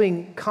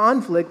resolving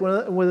conflict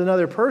with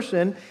another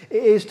person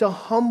is to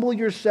humble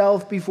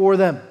yourself before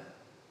them.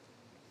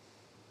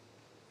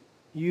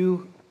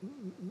 You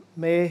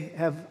may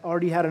have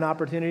already had an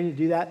opportunity to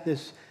do that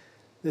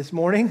this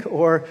morning,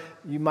 or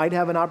you might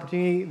have an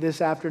opportunity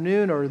this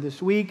afternoon or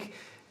this week.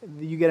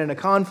 You get in a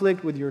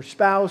conflict with your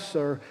spouse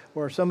or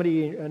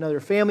somebody,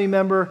 another family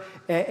member,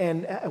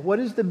 and what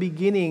is the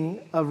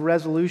beginning of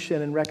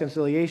resolution and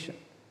reconciliation?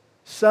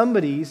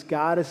 Somebody's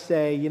got to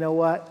say, you know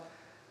what?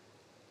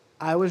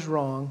 I was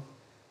wrong.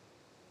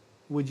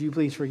 Would you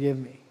please forgive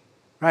me?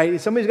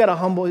 Right? Somebody's got to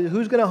humble.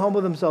 Who's going to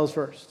humble themselves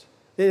first?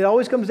 It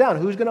always comes down.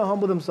 Who's going to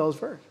humble themselves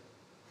first?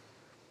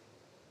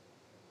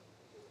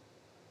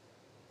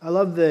 I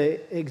love the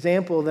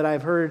example that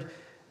I've heard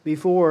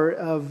before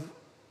of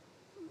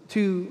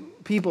two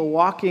people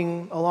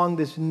walking along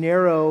this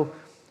narrow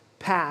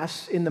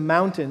pass in the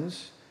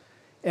mountains,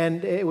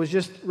 and it was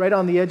just right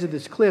on the edge of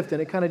this cliff,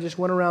 and it kind of just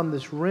went around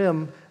this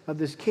rim of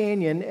this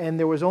canyon, and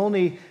there was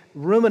only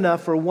room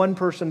enough for one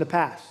person to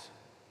pass.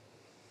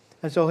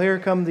 And so here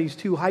come these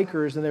two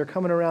hikers, and they're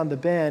coming around the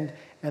bend,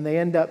 and they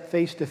end up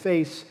face to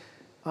face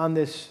on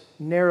this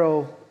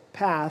narrow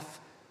path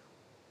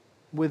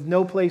with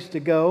no place to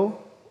go.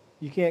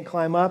 You can't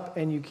climb up,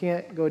 and you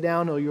can't go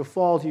down, or you'll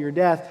fall to your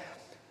death.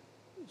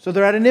 So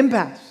they're at an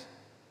impasse.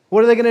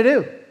 What are they going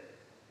to do?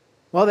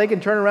 Well, they can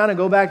turn around and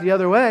go back the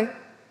other way.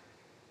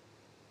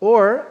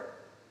 Or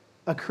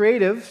a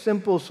creative,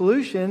 simple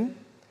solution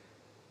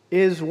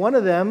is one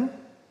of them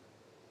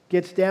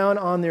gets down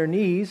on their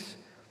knees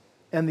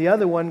and the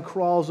other one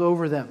crawls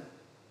over them,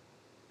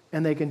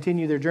 and they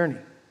continue their journey.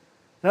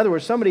 In other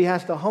words, somebody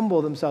has to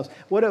humble themselves.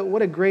 What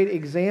a great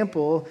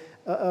example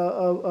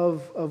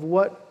of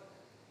what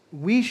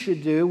we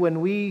should do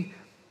when we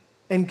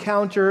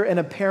encounter an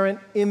apparent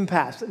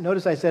impasse.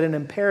 Notice I said an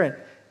apparent.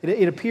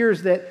 It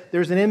appears that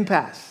there's an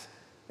impasse.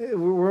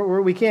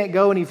 We can't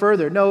go any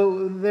further.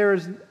 No,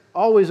 there's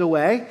always a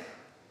way,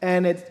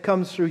 and it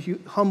comes through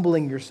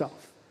humbling yourself.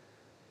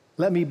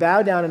 Let me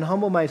bow down and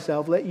humble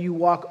myself. Let you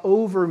walk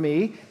over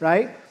me,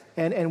 right?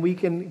 And we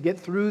can get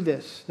through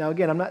this. Now,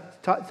 again, I'm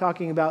not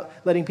talking about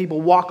letting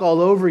people walk all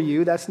over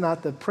you. That's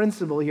not the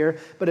principle here.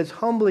 But it's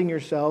humbling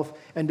yourself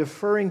and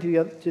deferring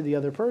to the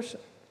other person.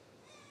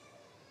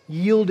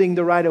 Yielding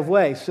the right of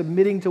way.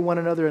 Submitting to one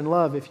another in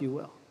love, if you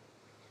will.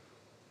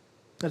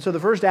 And so the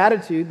first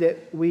attitude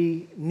that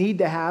we need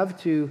to have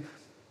to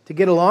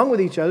get along with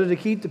each other, to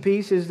keep the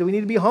peace, is that we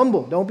need to be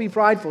humble. Don't be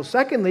prideful.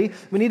 Secondly,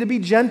 we need to be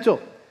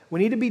gentle. We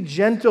need to be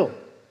gentle.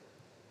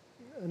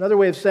 Another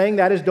way of saying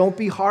that is don't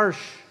be harsh.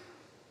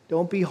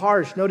 Don't be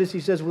harsh. Notice he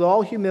says, with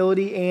all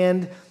humility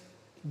and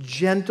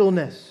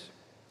gentleness.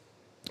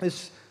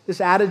 This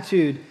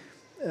attitude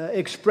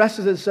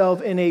expresses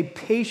itself in a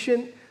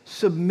patient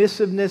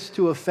submissiveness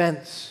to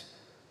offense,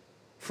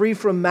 free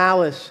from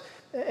malice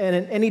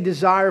and any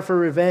desire for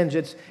revenge.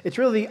 It's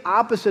really the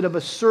opposite of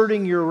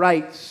asserting your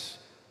rights.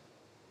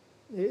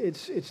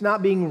 It's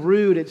not being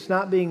rude. It's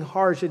not being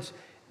harsh. It's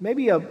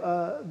maybe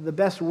the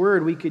best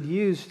word we could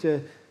use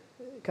to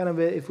kind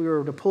of, if we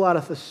were to pull out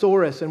a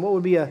thesaurus, and what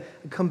would be a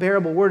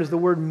comparable word is the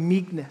word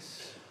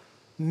meekness.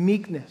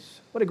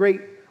 Meekness. What a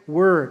great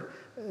word.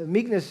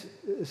 Meekness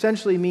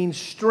essentially means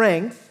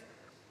strength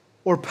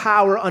or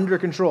power under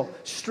control.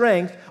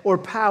 Strength or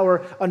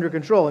power under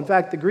control. In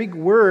fact, the Greek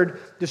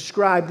word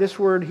described this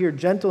word here,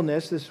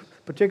 gentleness, this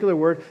particular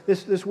word,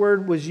 this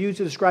word was used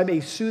to describe a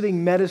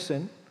soothing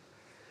medicine,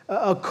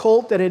 a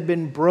colt that had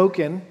been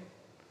broken,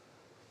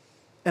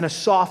 and a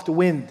soft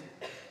wind.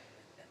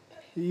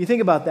 You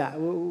think about that.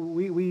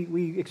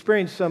 We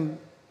experienced some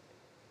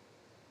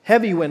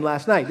heavy wind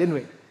last night, didn't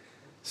we?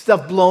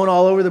 Stuff blowing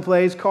all over the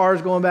place,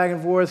 cars going back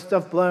and forth,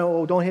 stuff blowing,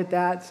 oh, don't hit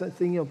that.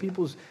 Something,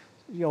 people's,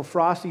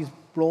 Frosties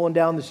rolling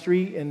down the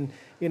street, and,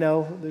 their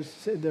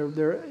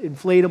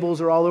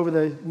inflatables are all over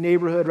the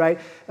neighborhood, right?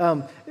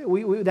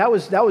 That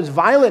was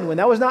violent wind.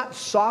 That was not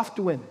soft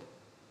wind.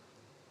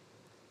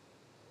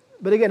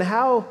 But again,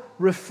 how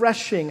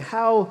refreshing,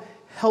 how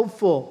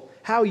helpful,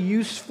 how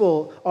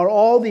useful are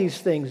all these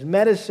things,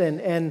 medicine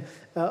and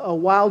a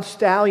wild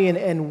stallion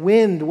and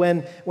wind,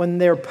 when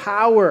their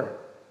power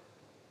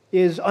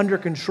is under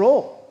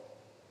control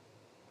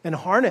and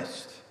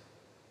harnessed.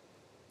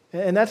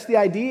 And that's the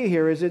idea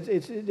here, is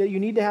it's that you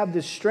need to have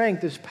this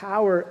strength, this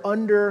power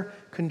under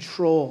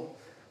control.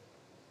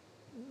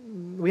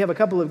 We have a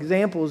couple of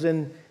examples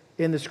in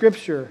the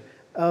Scripture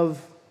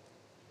of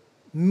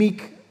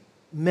meek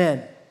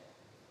men.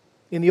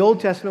 In the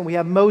Old Testament, we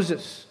have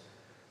Moses.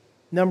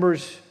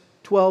 Numbers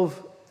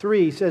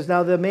 12:3 says,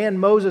 "Now the man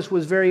Moses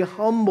was very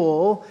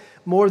humble,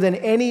 more than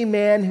any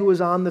man who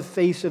was on the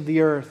face of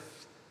the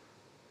earth."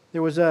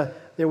 There was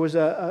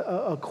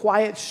a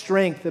quiet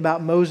strength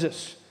about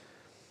Moses.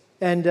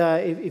 And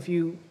if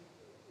you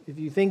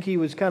think he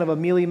was kind of a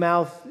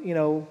mealy-mouthed,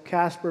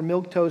 Casper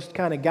milquetoast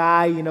kind of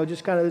guy,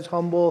 just kind of this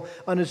humble,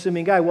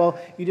 unassuming guy, well,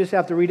 you just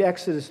have to read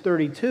Exodus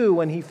 32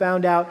 when he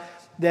found out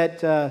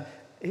that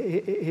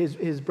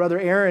his brother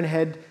Aaron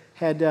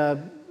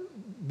had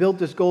built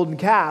this golden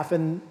calf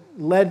and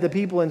led the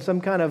people in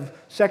some kind of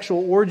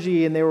sexual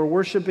orgy, and they were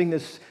worshiping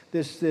this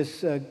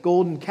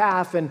golden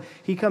calf, and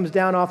he comes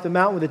down off the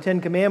mountain with the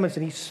 10 Commandments,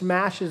 and he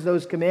smashes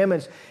those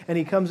commandments, and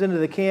he comes into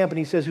the camp, and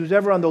he says, "Who's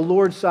ever on the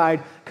Lord's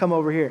side, come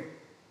over here."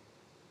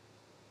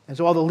 And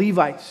so all the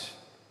Levites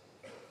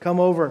come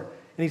over,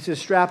 and he says,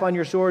 "Strap on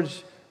your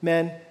swords,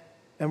 men,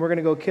 and we're going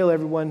to go kill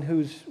everyone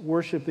who's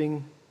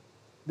worshiping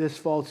this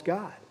false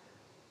god."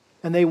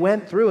 And they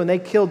went through, and they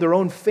killed their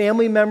own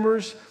family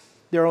members,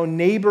 their own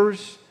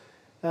neighbors,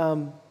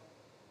 out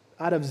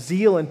of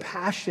zeal and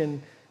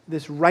passion,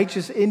 this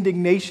righteous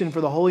indignation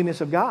for the holiness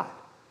of God.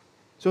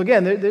 So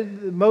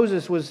again,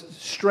 Moses was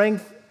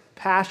strength,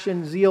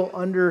 passion, zeal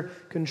under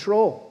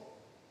control.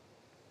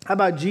 How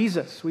about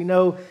Jesus? We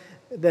know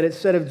that it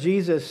said of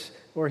Jesus,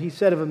 or he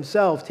said of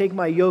himself, "Take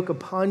my yoke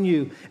upon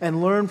you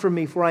and learn from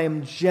me, for I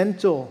am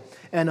gentle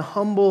and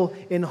humble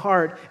in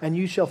heart, and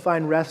you shall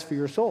find rest for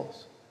your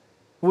souls."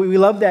 We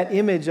love that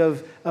image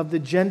of the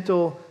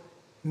gentle,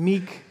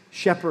 meek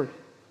shepherd.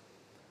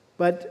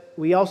 But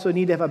we also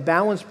need to have a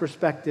balanced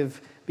perspective,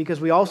 because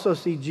we also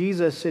see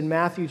Jesus in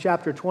Matthew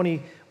chapter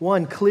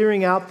 21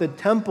 clearing out the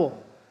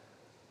temple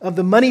of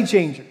the money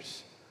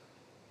changers.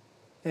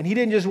 And he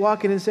didn't just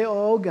walk in and say,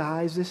 "Oh,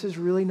 guys, this is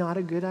really not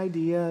a good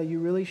idea. You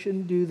really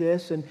shouldn't do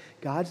this, and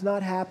God's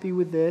not happy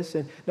with this."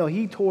 And no,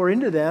 he tore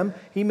into them.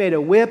 He made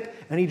a whip,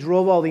 and he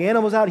drove all the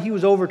animals out. He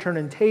was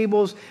overturning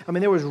tables. I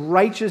mean, there was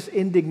righteous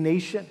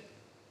indignation.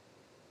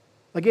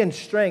 Again,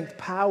 strength,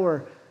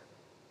 power,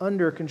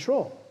 under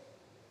control.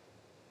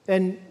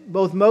 And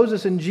both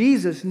Moses and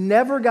Jesus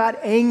never got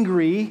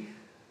angry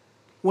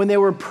when they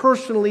were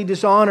personally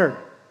dishonored.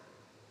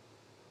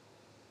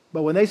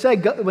 But when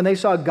they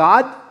saw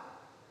God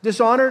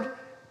dishonored,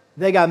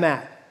 they got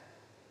mad.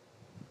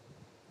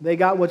 They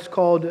got what's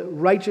called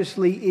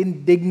righteously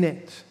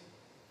indignant.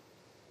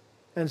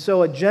 And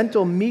so a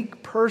gentle,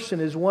 meek person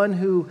is one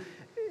who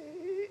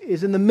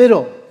is in the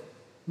middle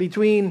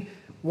between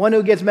one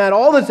who gets mad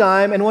all the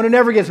time and one who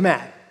never gets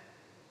mad.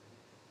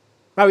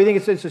 Right? We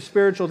think it's a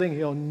spiritual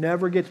thing.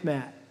 Never gets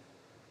mad.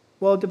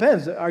 Well, it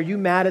depends. Are you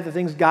mad at the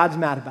things God's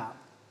mad about?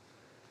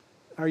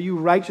 Are you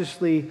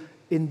righteously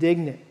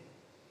indignant?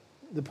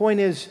 The point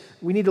is,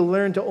 we need to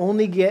learn to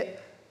only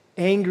get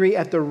angry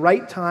at the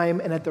right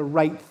time and at the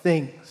right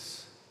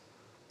things.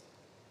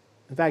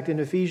 In fact, in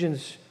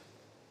Ephesians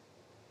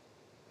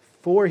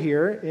 4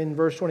 here, in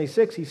verse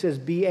 26, he says,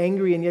 "Be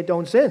angry and yet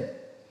don't sin."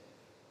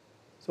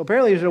 So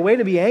apparently there's a way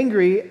to be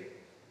angry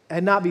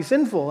and not be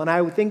sinful, and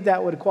I would think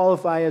that would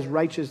qualify as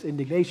righteous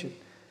indignation.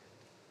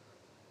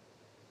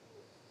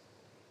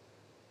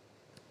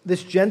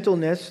 This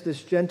gentleness,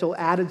 this gentle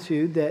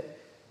attitude that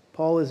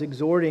Paul is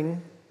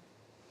exhorting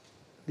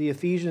the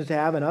Ephesians to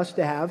have and us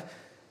to have,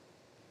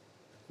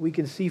 we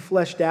can see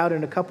fleshed out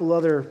in a couple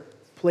other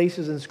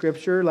places in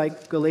Scripture,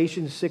 like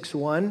Galatians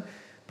 6:1.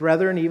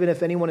 "Brethren, even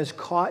if anyone is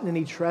caught in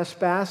any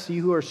trespass,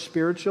 you who are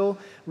spiritual,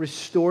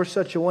 restore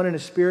such a one in a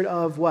spirit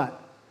of"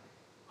 what?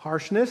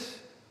 Harshness?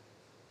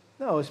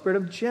 No, a spirit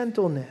of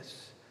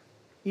gentleness.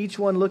 Each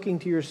one looking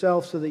to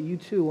yourself so that you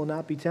too will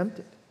not be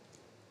tempted.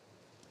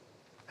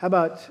 How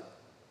about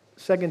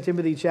 2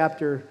 Timothy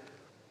chapter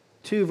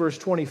 2, verse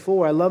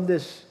 24? I love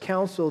this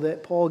counsel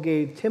that Paul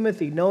gave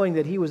Timothy, knowing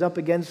that he was up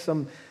against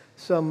some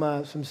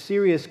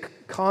serious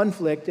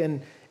conflict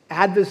and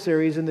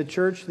adversaries in the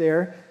church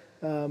there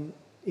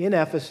in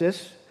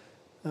Ephesus.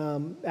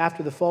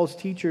 After the false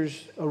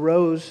teachers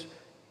arose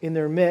in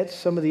their midst,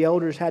 some of the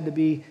elders had to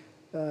be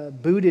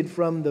booted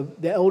from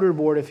the elder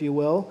board, if you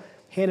will,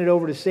 handed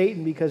over to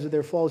Satan because of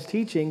their false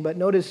teaching. But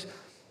notice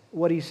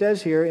what he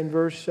says here in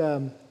verse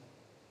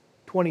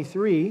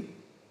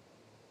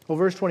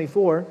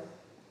 24.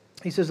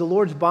 He says, "The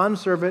Lord's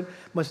bondservant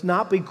must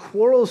not be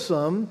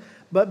quarrelsome,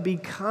 but be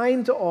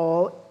kind to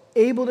all,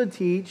 able to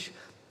teach,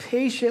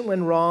 patient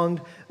when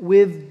wronged,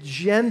 with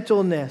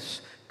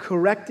gentleness,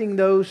 correcting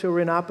those who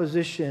are in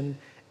opposition,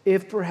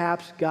 if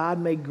perhaps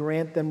God may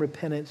grant them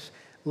repentance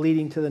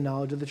leading to the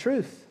knowledge of the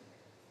truth."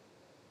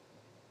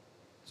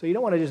 So you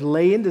don't want to just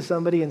lay into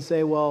somebody and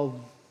say, well,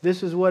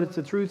 this is what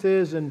the truth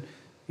is, and,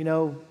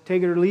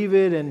 take it or leave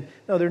it. And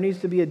no, there needs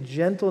to be a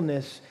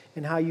gentleness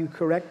in how you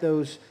correct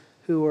those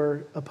who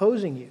are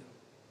opposing you.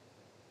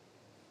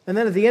 And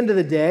then at the end of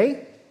the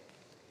day,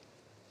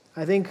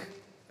 I think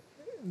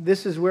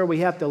this is where we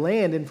have to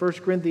land in 1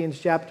 Corinthians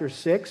chapter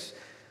 6,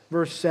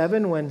 verse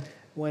 7,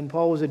 when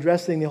Paul was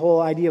addressing the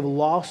whole idea of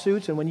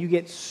lawsuits, and when you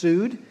get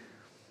sued,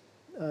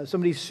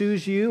 somebody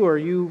sues you, or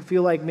you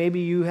feel like maybe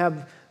you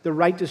have the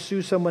right to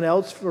sue someone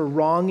else for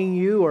wronging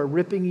you or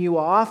ripping you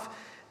off.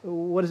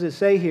 What does it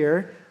say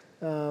here?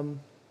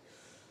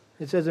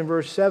 It says in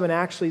verse 7,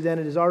 actually then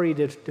it is already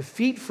a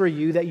defeat for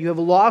you that you have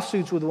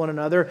lawsuits with one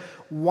another.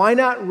 Why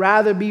not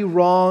rather be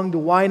wronged?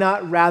 Why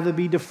not rather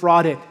be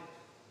defrauded?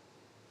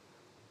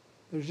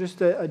 There's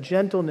just a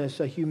gentleness,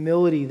 a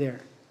humility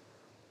there.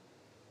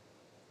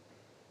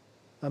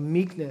 A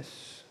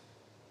meekness.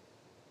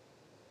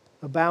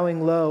 A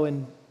bowing low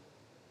and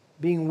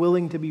being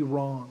willing to be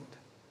wronged.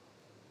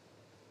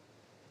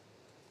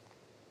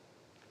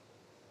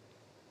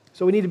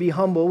 So we need to be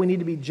humble. We need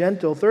to be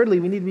gentle. Thirdly,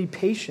 we need to be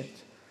patient.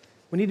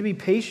 We need to be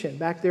patient.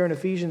 Back there in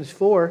Ephesians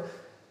 4,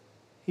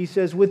 he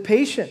says, with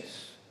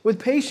patience. With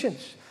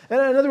patience.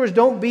 And in other words,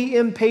 don't be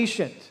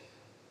impatient.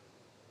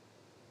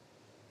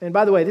 And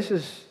by the way, this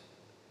is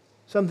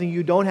something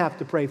you don't have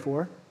to pray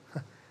for.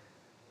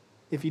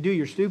 If you do,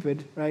 you're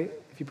stupid, right?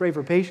 If you pray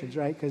for patience,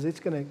 right? Because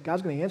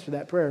God's going to answer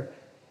that prayer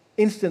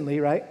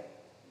instantly, right?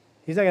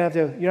 You're not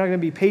going to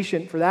be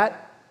patient for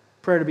that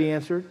prayer to be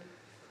answered.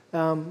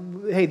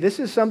 Hey, this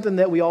is something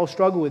that we all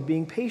struggle with,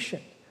 being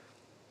patient.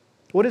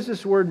 What does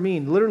this word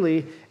mean?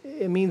 Literally,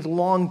 it means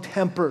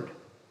long-tempered.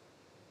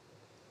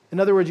 In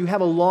other words, you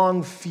have a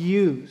long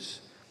fuse.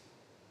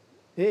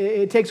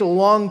 It takes a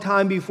long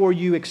time before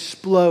you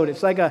explode.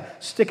 It's like a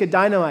stick of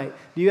dynamite.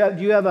 Do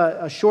you have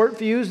a short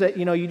fuse that,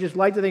 you just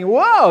like to think,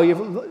 whoa,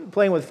 you're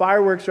playing with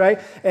fireworks, right?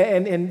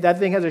 And that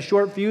thing has a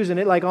short fuse and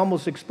it like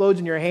almost explodes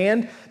in your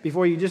hand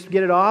before you just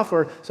get it off.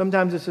 Or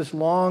sometimes it's this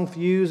long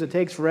fuse that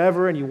takes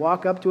forever and you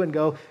walk up to it and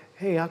go,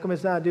 hey, how come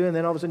it's not doing? And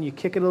then all of a sudden you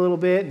kick it a little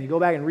bit and you go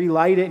back and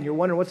relight it and you're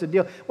wondering what's the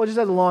deal. Well, it just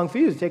has a long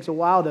fuse. It takes a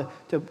while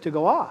to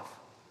go off.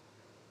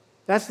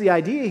 That's the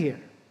idea here.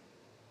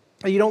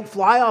 You don't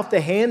fly off the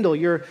handle.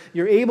 You're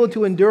able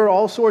to endure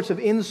all sorts of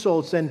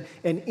insults and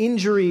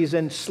injuries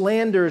and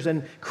slanders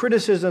and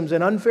criticisms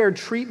and unfair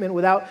treatment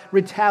without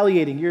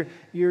retaliating.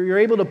 You're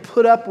able to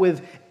put up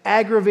with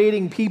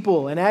aggravating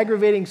people and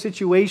aggravating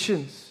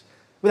situations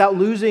without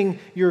losing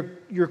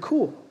your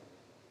cool.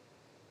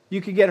 You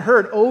could get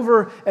hurt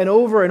over and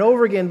over and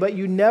over again, but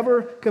you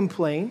never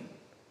complain.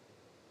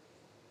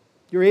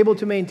 You're able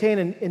to maintain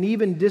an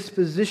even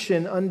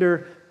disposition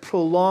under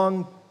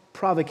prolonged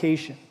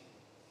provocation.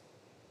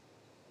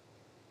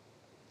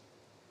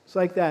 It's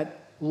like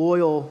that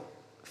loyal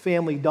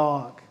family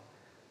dog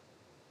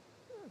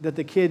that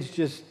the kids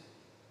just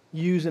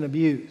use and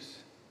abuse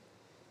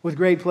with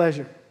great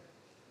pleasure.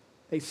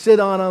 They sit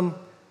on him,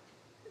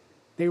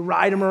 they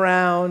ride him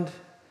around,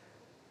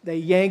 they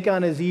yank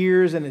on his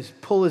ears and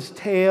pull his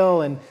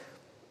tail and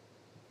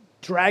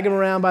drag him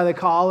around by the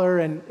collar.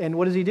 And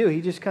what does he do?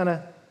 He's just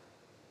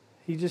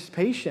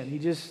patient.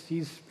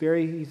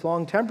 He's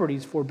long-tempered.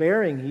 He's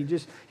forbearing.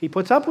 He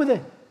puts up with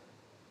it.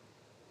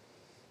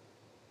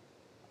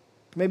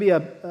 Maybe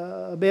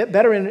a bit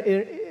better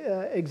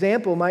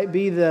example might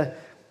be the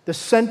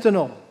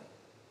sentinel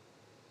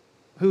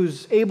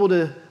who's able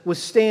to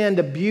withstand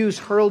abuse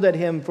hurled at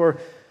him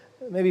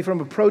maybe from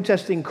a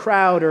protesting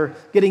crowd or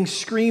getting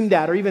screamed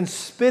at or even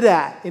spit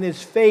at in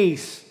his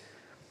face.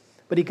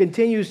 But he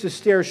continues to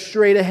stare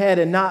straight ahead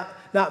and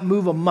not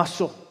move a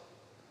muscle.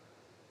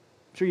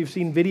 I'm sure you've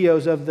seen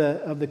videos of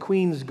the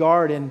Queen's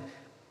Guard in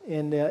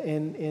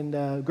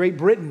Great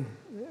Britain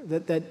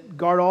that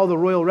guard all the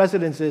royal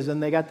residences,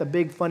 and they got the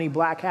big funny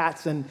black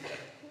hats, and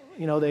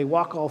they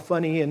walk all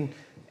funny,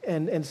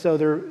 and so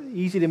they're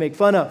easy to make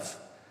fun of.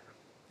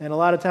 And a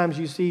lot of times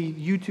you see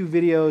YouTube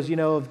videos,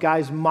 of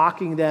guys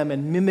mocking them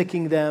and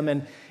mimicking them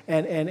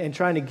and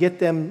trying to get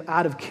them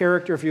out of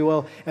character, if you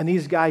will. And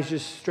these guys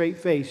just straight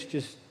face,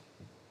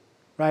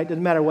 right?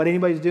 Doesn't matter what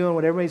anybody's doing,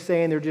 what everybody's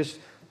saying,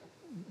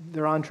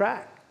 they're on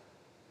track.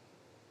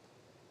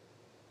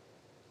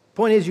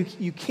 Point is,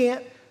 you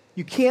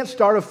can't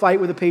start a fight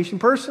with a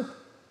patient person.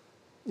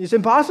 It's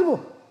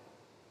impossible.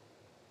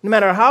 No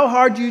matter how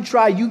hard you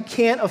try, you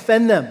can't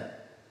offend them.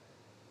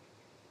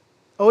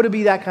 Oh, to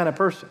be that kind of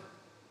person.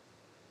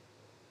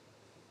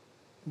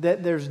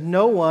 That there's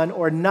no one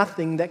or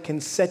nothing that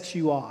can set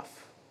you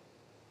off.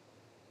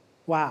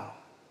 Wow.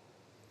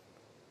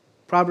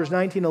 Proverbs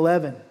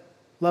 19:11.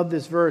 Love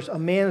this verse. A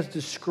man's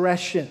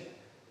discretion,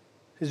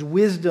 his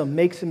wisdom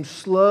makes him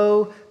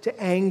slow to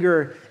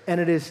anger,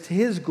 and it is to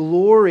his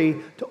glory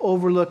to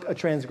overlook a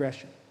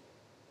transgression.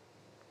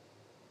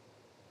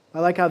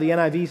 I like how the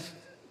NIV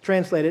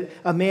translated it.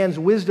 A man's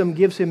wisdom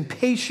gives him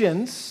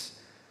patience.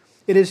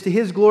 It is to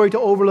his glory to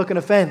overlook an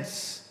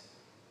offense.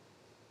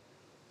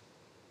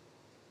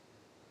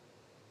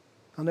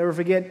 I'll never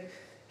forget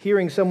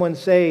hearing someone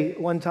say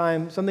one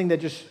time something that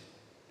just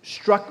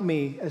struck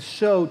me as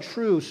so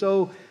true,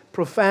 so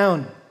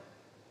profound.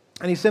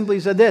 And he simply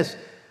said this,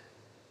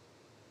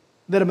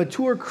 that a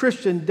mature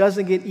Christian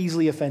doesn't get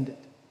easily offended.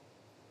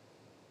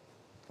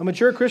 A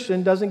mature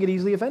Christian doesn't get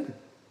easily offended.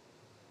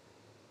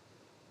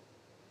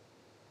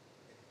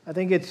 I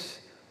think it's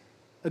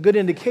a good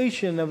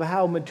indication of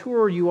how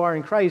mature you are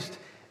in Christ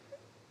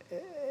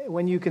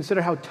when you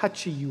consider how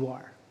touchy you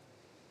are.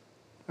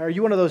 Are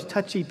you one of those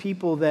touchy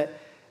people that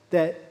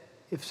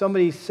if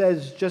somebody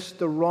says just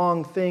the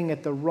wrong thing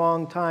at the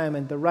wrong time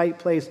and the right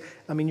place,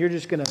 you're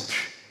just going to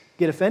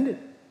get offended?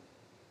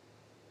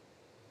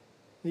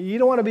 You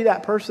don't want to be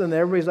that person that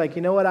everybody's like,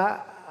 you know what,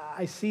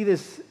 I see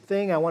this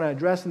thing I want to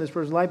address in this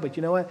person's life, but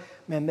you know what,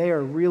 man, they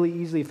are really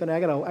easily offended. I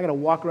gotta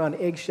walk around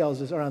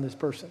eggshells around this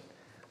person.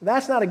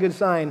 That's not a good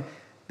sign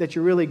that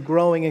you're really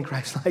growing in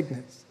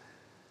Christ-likeness.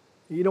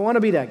 You don't want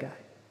to be that guy.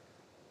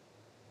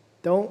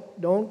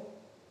 Don't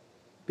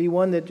be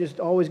one that just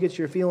always gets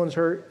your feelings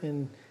hurt,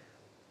 and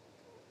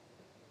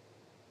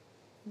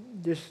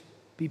just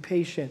be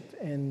patient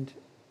and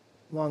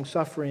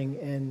long-suffering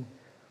and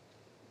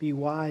be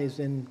wise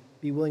and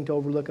be willing to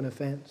overlook an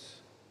offense.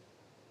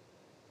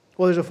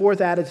 Well, there's a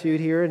fourth attitude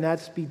here, and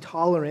that's be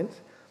tolerant.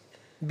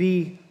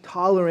 Be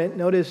tolerant.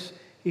 Notice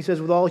he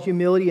says, with all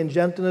humility and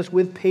gentleness,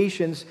 with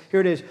patience. Here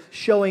it is,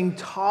 showing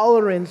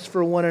tolerance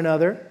for one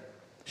another.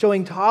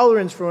 Showing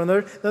tolerance for one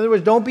another. In other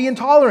words, don't be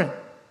intolerant.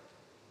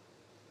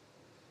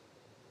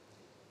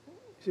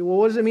 You say, well,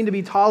 what does it mean to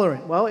be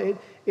tolerant? Well,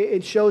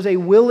 it shows a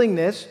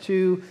willingness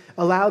to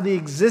allow the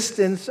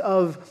existence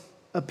of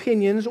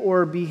opinions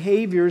or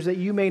behaviors that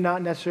you may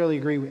not necessarily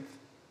agree with.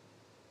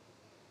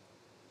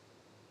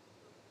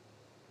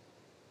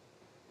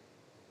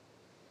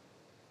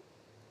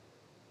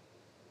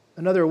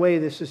 Another way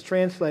this is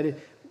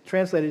translated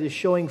is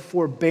showing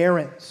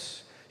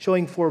forbearance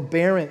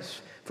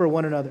for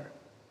one another,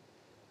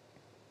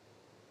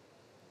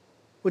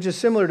 which is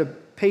similar to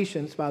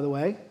patience, by the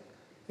way.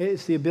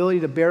 It's the ability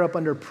to bear up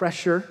under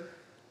pressure,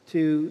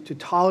 to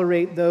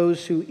tolerate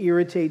those who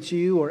irritate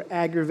you or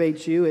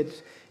aggravate you.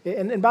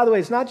 And by the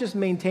way, it's not just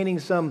maintaining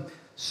some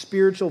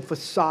spiritual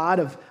facade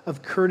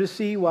of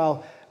courtesy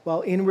while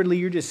inwardly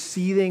you're just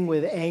seething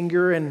with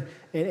anger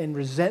and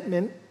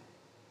resentment.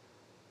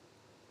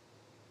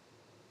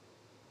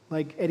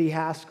 Like Eddie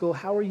Haskell,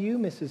 how are you,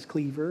 Mrs.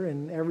 Cleaver?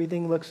 And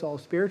everything looks all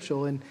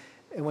spiritual. And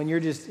when you're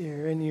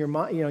in your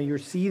mind, you're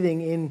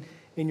seething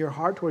in your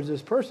heart towards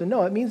this person.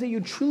 No, it means that you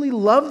truly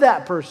love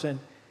that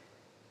person.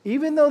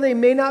 Even though they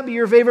may not be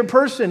your favorite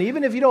person,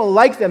 even if you don't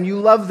like them, you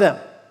love them.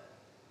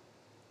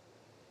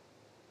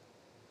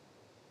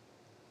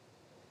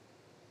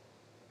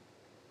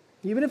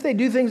 Even if they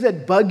do things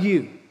that bug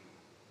you,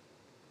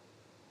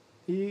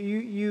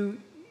 you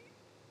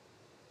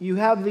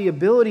have the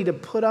ability to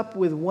put up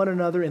with one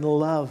another in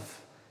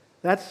love.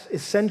 That's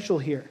essential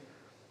here.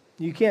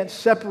 You can't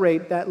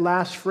separate that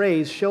last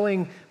phrase,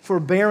 showing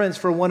forbearance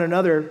for one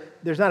another.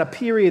 There's not a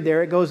period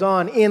there. It goes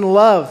on, in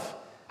love.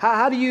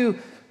 How do you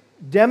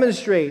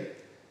demonstrate,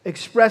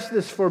 express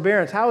this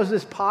forbearance? How is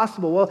this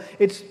possible? Well,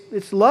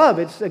 it's love.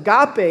 It's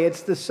agape.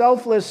 It's the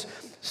selfless,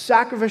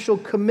 sacrificial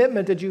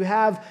commitment that you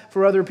have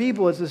for other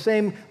people. It's the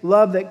same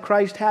love that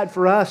Christ had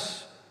for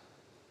us.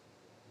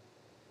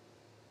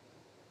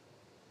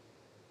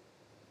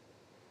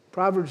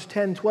 Proverbs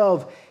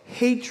 10:12,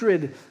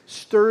 hatred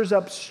stirs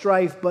up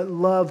strife, but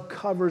love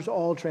covers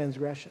all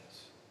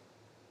transgressions.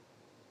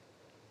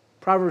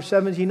 Proverbs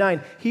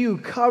 17:9, he who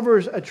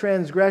covers a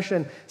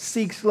transgression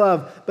seeks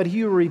love, but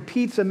he who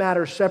repeats a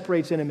matter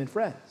separates intimate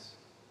friends.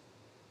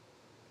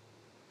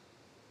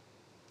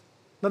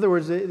 In other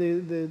words,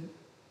 the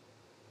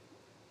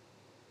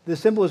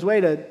simplest way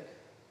to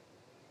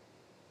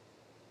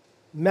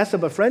mess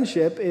up a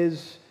friendship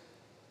is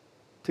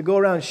to go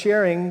around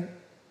sharing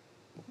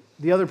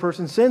the other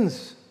person's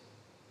sins.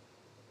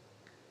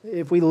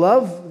 If we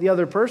love the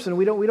other person,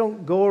 we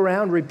don't go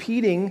around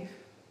repeating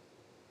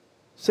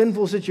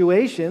sinful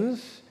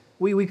situations.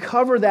 We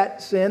cover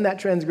that sin, that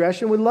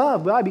transgression with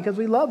love. Why? Because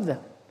we love them.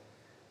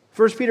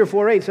 1 Peter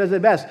 4:8 says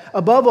it best.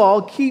 Above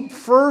all, keep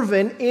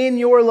fervent in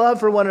your love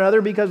for one another,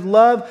 because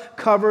love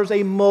covers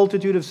a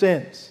multitude of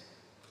sins.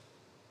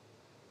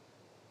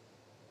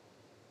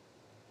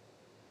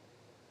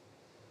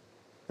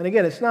 And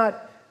again,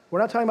 we're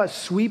not talking about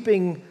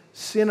sweeping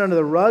sin under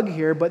the rug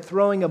here, but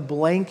throwing a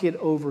blanket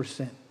over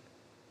sin.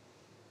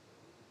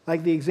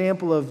 Like the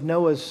example of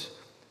Noah's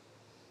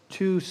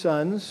two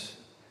sons,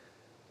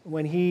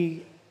 when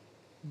he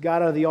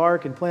got out of the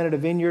ark and planted a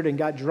vineyard and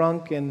got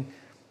drunk, and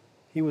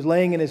he was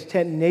laying in his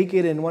tent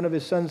naked, and one of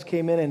his sons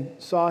came in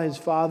and saw his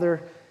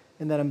father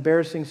in that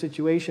embarrassing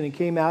situation. He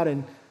came out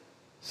and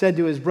said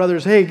to his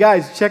brothers, hey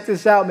guys, check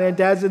this out, man.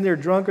 Dad's in there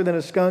drunker than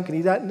a skunk, and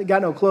he's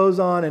got no clothes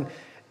on,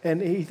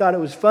 and he thought it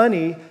was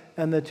funny.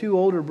 And the two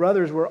older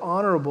brothers were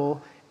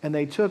honorable, and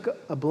they took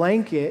a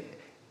blanket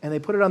and they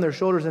put it on their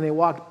shoulders, and they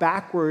walked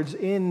backwards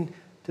into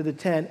the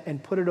tent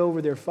and put it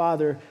over their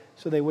father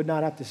so they would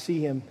not have to see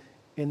him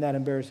in that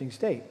embarrassing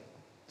state.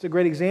 It's a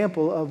great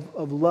example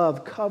of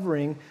love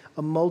covering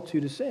a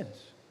multitude of sins.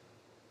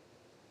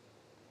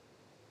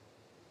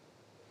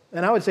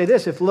 And I would say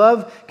this, if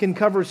love can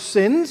cover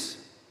sins,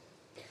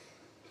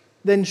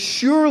 then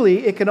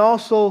surely it can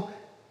also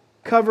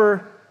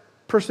cover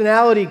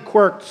personality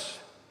quirks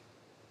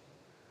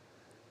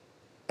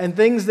and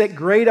things that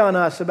grate on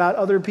us about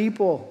other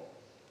people.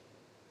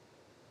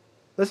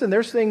 Listen,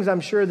 there's things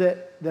I'm sure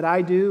that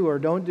I do or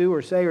don't do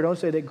or say or don't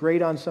say that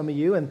grate on some of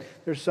you, and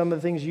there's some of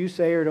the things you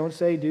say or don't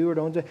say, do or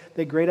don't do,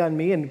 that grate on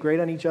me and grate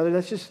on each other.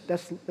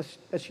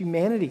 That's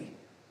humanity.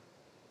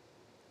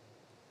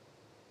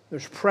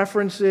 There's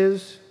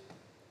preferences,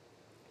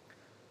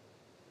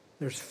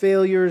 there's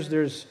failures,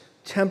 there's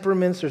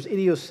temperaments, there's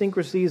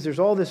idiosyncrasies, there's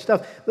all this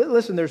stuff.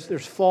 Listen,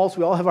 there's faults.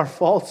 We all have our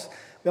faults.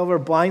 We all have our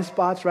blind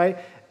spots, right?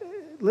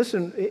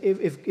 Listen,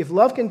 if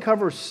love can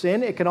cover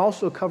sin, it can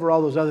also cover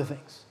all those other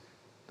things,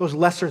 those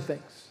lesser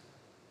things.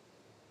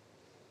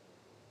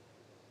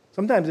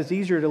 Sometimes it's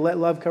easier to let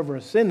love cover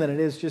a sin than it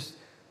is just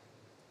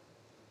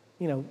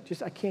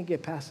I can't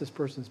get past this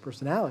person's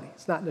personality.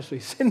 It's not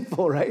necessarily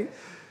sinful, right?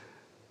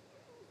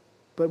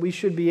 But we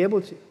should be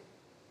able to.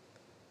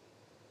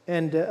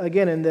 And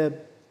again, in the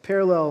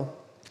parallel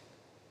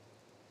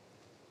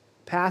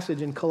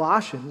passage in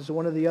Colossians,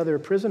 one of the other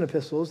prison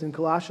epistles, in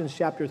Colossians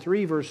chapter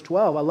 3, verse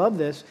 12, I love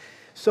this.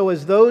 So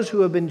as those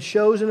who have been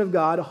chosen of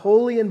God,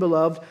 holy and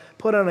beloved,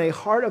 put on a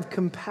heart of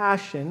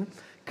compassion,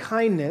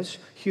 kindness,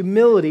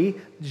 humility,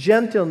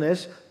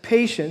 gentleness,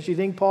 patience. You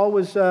think Paul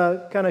was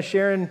kind of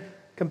sharing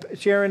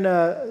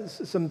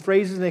some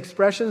phrases and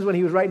expressions when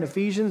he was writing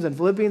Ephesians and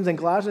Philippians and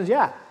Colossians?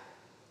 Yeah.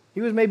 He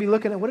was maybe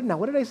looking at, what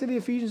did I say to the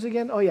Ephesians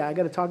again? Oh yeah, I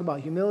got to talk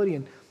about humility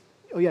and,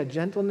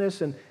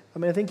 gentleness. And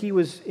I think he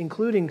was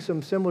including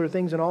some similar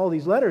things in all of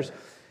these letters.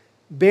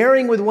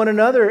 Bearing with one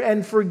another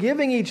and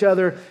forgiving each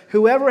other.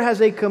 Whoever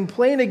has a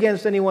complaint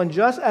against anyone,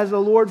 just as the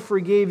Lord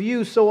forgave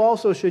you, so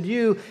also should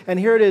you. And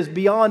here it is,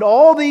 beyond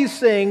all these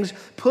things,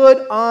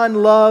 put on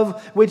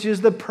love, which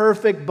is the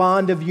perfect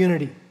bond of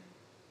unity.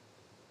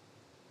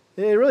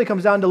 It really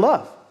comes down to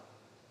love.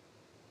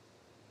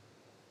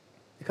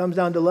 It comes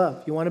down to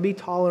love. You want to be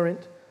tolerant,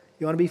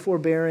 you want to be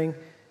forbearing,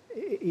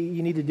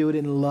 you need to do it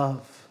in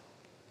love.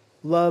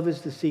 Love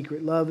is the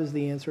secret. Love is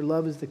the answer.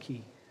 Love is the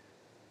key.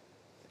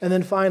 And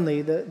then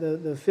finally,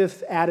 the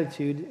fifth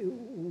attitude,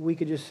 we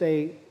could just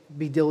say,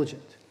 be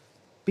diligent.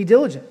 Be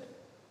diligent.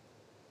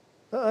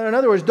 In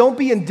other words, don't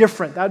be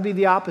indifferent. That would be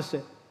the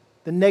opposite.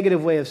 The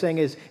negative way of saying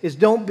is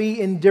don't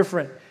be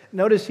indifferent.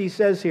 Notice he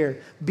says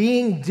here,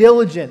 being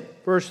diligent,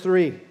 verse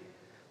 3,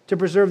 to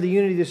preserve the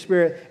unity of the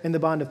Spirit and the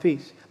bond of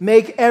peace.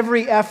 Make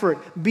every effort.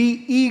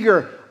 Be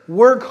eager.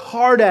 Work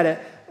hard at it.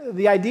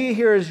 The idea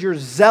here is you're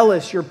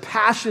zealous, you're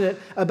passionate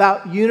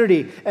about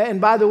unity. And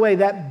by the way,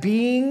 that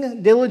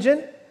being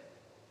diligent,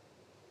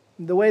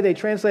 the way they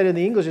translate it in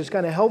the English is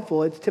kind of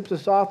helpful. It tips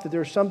us off that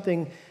there's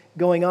something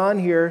going on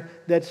here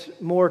that's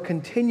more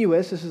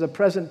continuous. This is a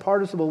present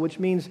participle, which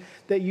means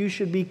that you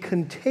should be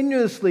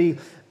continuously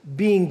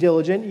being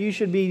diligent. You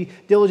should be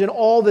diligent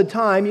all the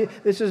time.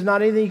 This is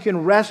not anything you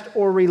can rest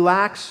or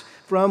relax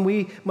from.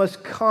 We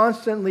must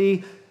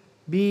constantly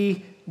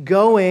be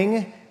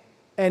going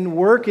and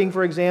working.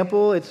 For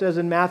example, it says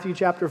in Matthew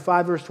chapter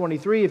 5, verse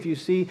 23,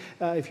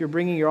 if you're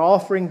bringing your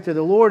offering to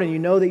the Lord and you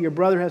know that your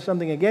brother has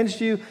something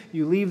against you,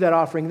 you leave that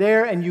offering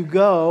there and you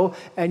go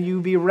and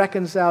you be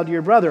reconciled to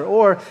your brother.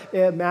 Or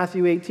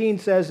Matthew 18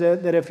 says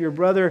that if your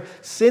brother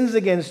sins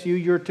against you,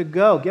 you're to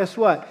go. Guess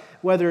what?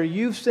 Whether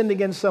you've sinned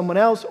against someone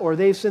else or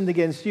they've sinned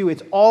against you,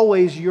 it's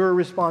always your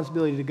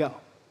responsibility to go.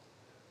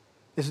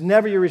 It's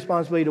never your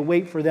responsibility to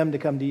wait for them to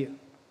come to you.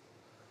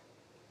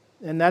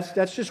 And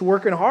that's just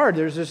working hard.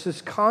 There's just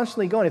this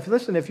constantly going.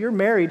 If you're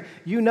married,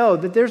 you know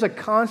that there's a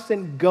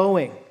constant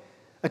going,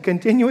 a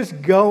continuous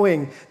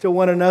going to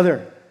one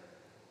another,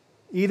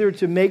 either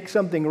to make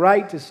something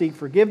right, to seek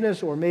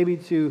forgiveness, or maybe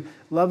to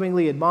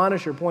lovingly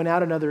admonish or point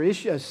out another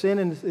issue, a sin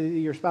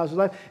in your spouse's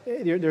life.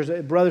 There's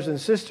brothers and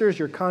sisters,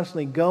 you're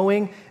constantly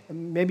going.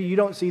 Maybe you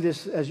don't see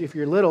this as if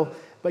you're little,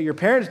 but your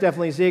parents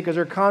definitely see it because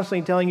they're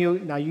constantly telling you,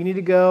 now you need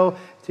to go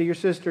to your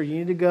sister, you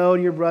need to go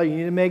to your brother, you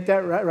need to make that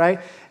right.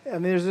 I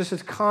mean, there's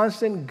this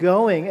constant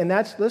going, and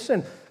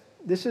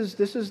this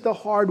is the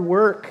hard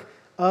work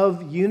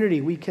of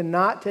unity. We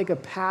cannot take a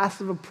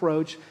passive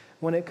approach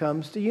when it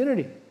comes to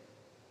unity.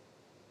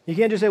 You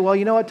can't just say, well,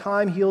 you know what,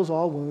 time heals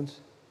all wounds.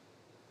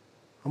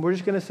 And we're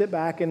just going to sit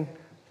back and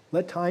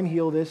let time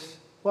heal this.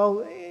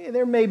 Well,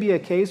 there may be a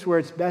case where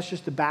it's best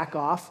just to back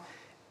off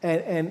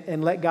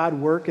and let God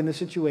work in the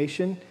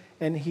situation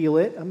and heal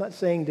it. I'm not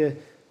saying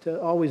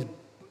to always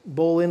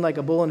bowl in like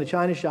a bull in a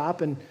china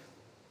shop and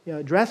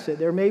address it.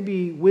 There may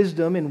be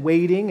wisdom in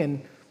waiting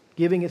and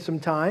giving it some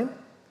time.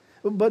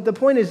 But the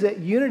point is that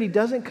unity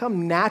doesn't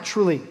come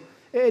naturally.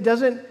 It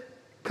doesn't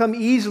come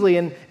easily.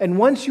 And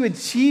once you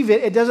achieve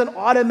it, it doesn't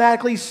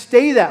automatically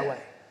stay that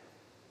way.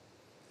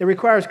 It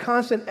requires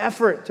constant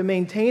effort to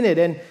maintain it.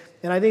 And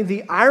I think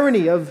the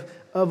irony of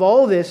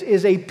all this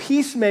is a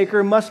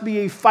peacemaker must be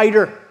a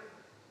fighter.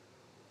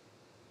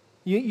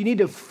 You need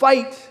to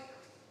fight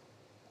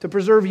to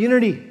preserve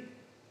unity.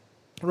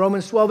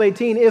 Romans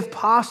 12:18, if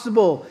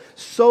possible,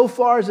 so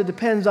far as it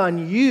depends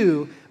on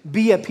you,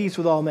 be at peace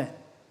with all men.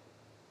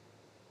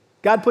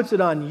 God puts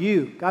it on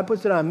you. God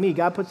puts it on me.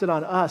 God puts it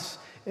on us.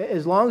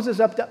 As long as it's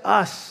up to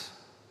us.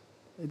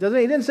 He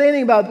didn't say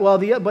anything about, well,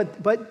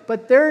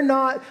 but they're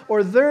not,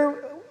 or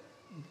they're,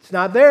 it's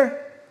not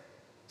there.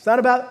 It's not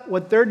about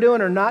what they're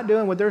doing or not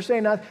doing, what they're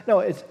saying not. No,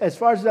 it's as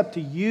far as it's up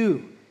to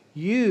you.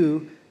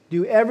 You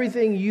do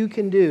everything you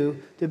can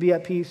do to be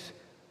at peace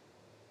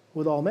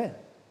with all men.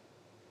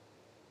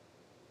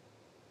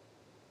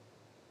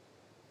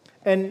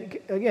 And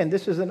again,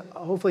 this is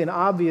hopefully an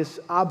obvious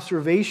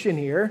observation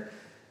here,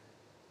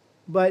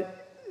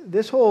 but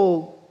this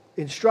whole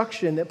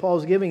instruction that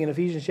Paul's giving in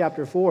Ephesians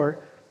chapter 4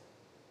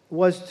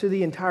 was to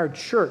the entire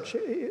church.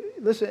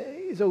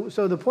 Listen,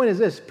 so the point is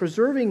this: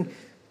 preserving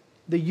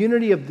the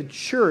unity of the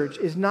church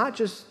is not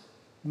just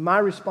my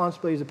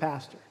responsibility as a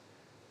pastor.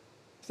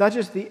 It's not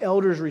just the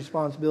elder's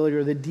responsibility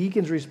or the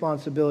deacon's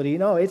responsibility.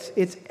 No, it's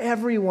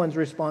everyone's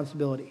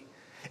responsibility.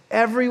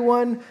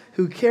 Everyone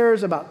who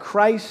cares about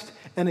Christ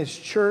and his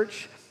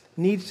church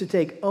needs to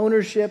take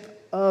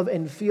ownership of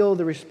and feel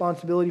the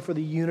responsibility for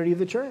the unity of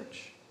the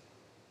church.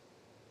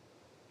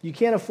 You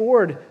can't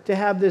afford to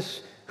have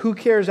this who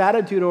cares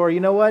attitude, or, you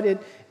know what,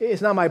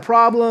 it's not my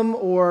problem,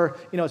 or,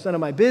 it's none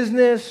of my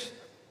business.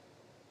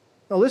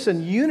 Now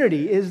listen,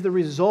 unity is the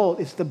result,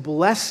 it's the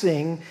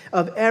blessing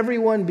of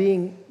everyone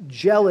being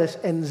jealous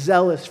and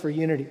zealous for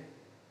unity.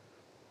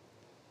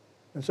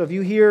 And so if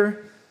you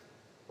hear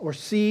or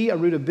see a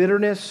root of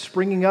bitterness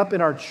springing up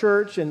in our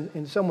church and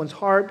in someone's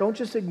heart, don't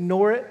just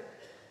ignore it.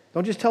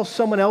 Don't just tell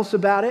someone else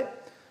about it.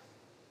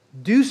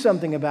 Do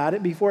something about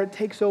it before it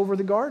takes over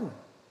the garden.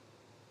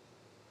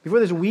 Before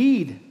this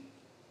weed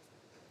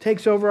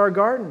takes over our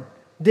garden.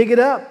 Dig it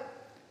up.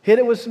 Hit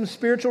it with some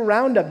spiritual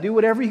roundup. Do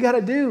whatever you got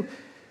to do.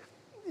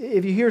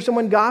 If you hear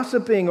someone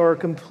gossiping or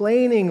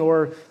complaining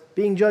or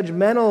being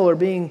judgmental or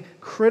being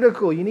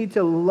critical, you need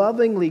to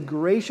lovingly,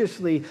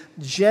 graciously,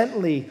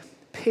 gently,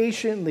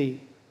 patiently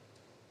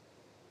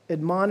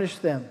admonish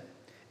them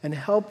and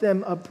help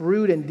them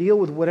uproot and deal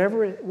with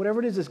whatever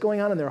it is that's going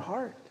on in their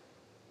heart.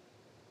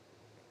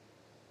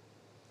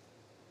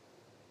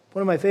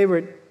 One of my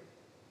favorite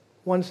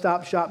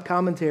one-stop shop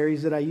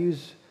commentaries that I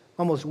use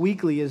almost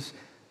weekly is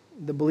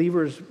the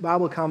Believer's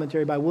Bible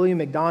Commentary by William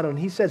MacDonald.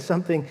 And he said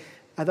something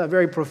I thought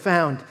very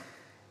profound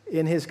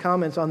in his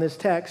comments on this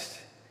text.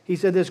 He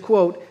said this,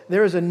 quote,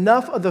 "There is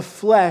enough of the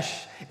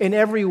flesh in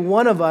every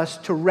one of us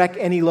to wreck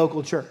any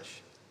local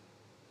church."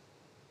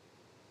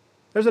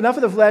 There's enough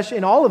of the flesh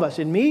in all of us,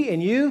 in me,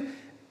 in you,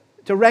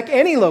 to wreck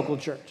any local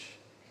church.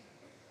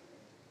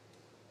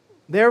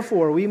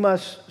 Therefore, we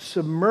must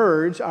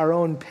submerge our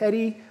own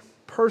petty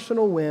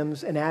personal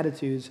whims and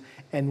attitudes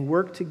and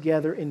work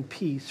together in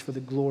peace for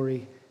the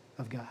glory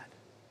of God.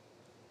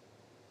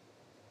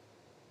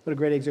 What a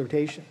great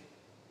exhortation.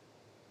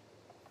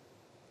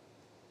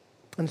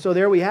 And so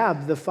there we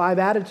have the 5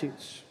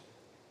 attitudes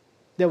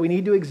that we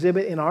need to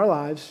exhibit in our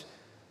lives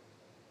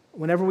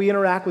whenever we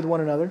interact with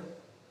one another.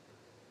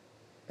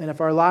 And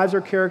if our lives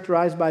are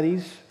characterized by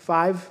these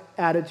 5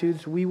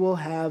 attitudes, we will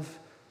have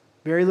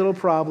very little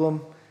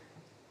problem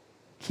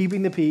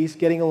keeping the peace,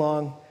 getting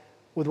along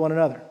with one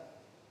another.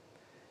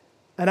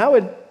 And I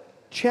would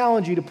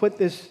challenge you to put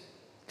this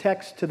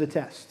text to the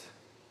test.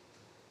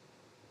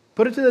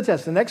 Put it to the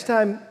test. The next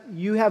time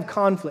you have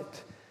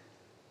conflict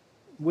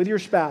with your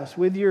spouse,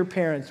 with your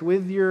parents,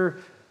 with your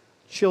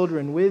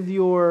children, with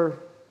your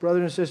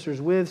brothers and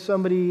sisters, with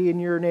somebody in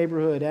your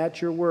neighborhood,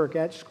 at your work,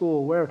 at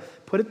school, wherever,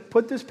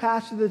 put this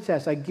passage to the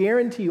test. I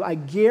guarantee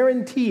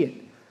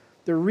it.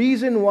 The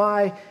reason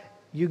why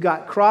you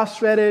got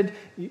cross-threaded,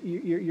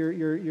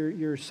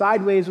 you're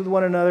sideways with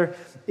one another,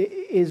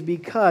 is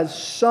because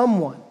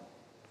someone,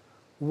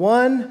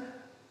 one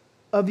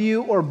of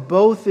you or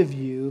both of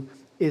you,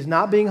 is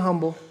not being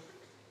humble,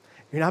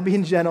 you're not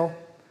being gentle,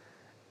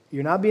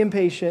 you're not being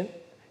patient,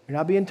 you're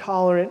not being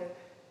tolerant,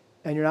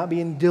 and you're not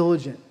being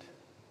diligent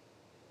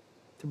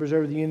to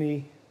preserve the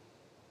unity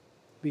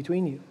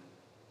between you.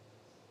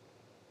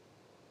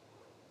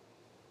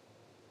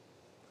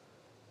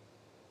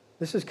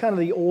 This is kind of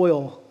the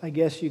oil, I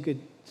guess you could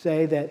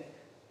say,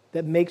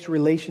 that makes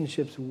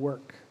relationships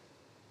work.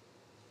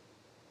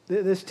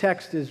 This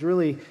text is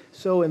really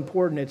so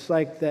important. It's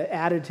like the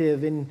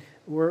additive in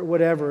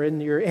whatever, in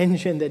your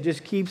engine that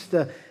just keeps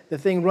the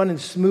thing running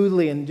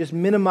smoothly and just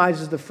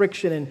minimizes the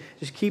friction and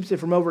just keeps it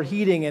from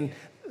overheating and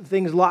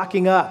things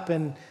locking up.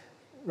 And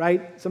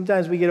right,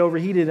 sometimes we get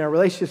overheated in our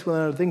relationships with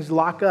one another. Things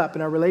lock up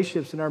in our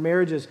relationships, in our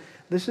marriages.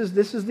 This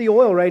is the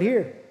oil right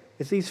here.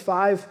 It's these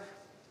five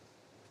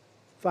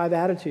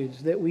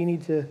attitudes that we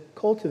need to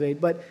cultivate.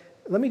 But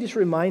let me just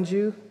remind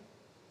you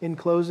in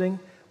closing,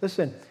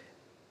 listen,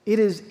 it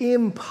is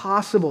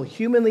impossible,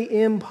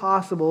 humanly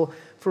impossible,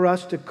 for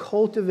us to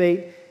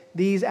cultivate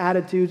these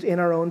attitudes in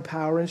our own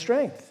power and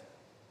strength.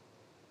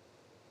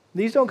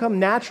 These don't come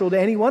natural to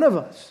any one of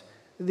us.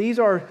 These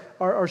are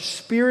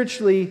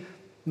spiritually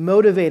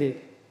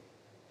motivated,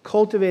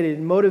 cultivated,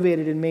 and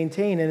motivated and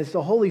maintained, and it's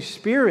the Holy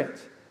Spirit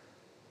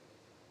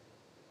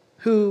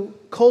who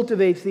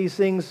cultivates these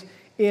things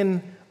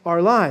in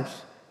our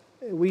lives.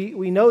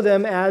 We know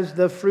them as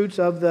the fruits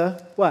of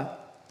the what?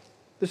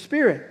 the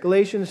Spirit.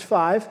 Galatians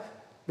 5,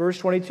 verse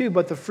 22.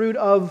 But the fruit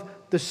of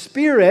the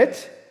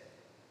Spirit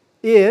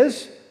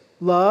is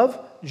love,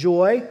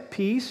 joy,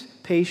 peace,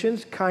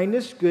 patience,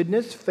 kindness,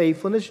 goodness,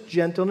 faithfulness,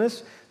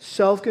 gentleness,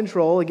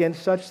 self-control.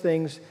 Against such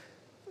things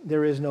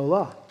there is no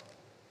law.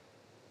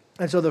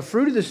 And so the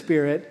fruit of the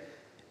Spirit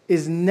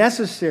is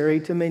necessary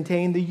to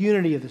maintain the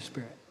unity of the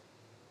Spirit.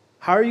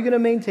 How are you going to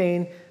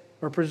maintain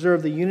or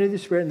preserve the unity of the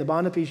Spirit and the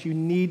bond of peace? You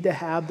need to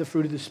have the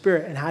fruit of the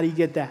Spirit. And how do you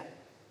get that?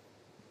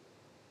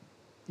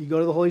 You go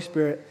to the Holy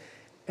Spirit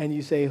and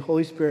you say,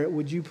 Holy Spirit,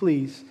 would you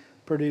please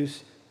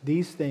produce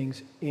these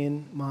things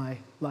in my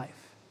life?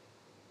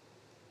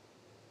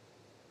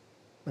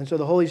 And so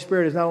the Holy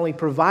Spirit has not only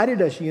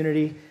provided us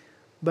unity,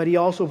 but He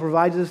also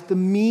provides us the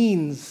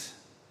means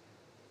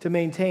to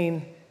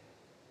maintain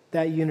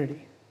that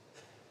unity.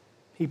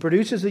 He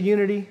produces the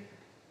unity,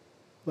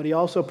 but He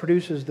also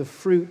produces the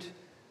fruit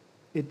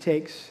it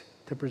takes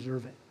to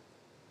preserve it.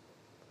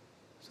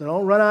 So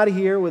don't run out of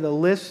here with a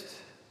list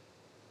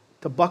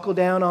to buckle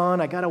down on.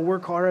 I got to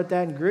work hard at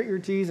that and grit your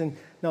teeth. And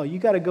no, you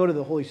got to go to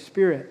the Holy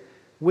Spirit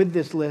with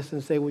this list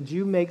and say, would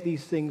you make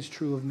these things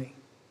true of me?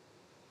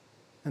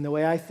 And the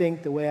way I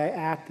think, the way I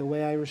act, the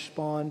way I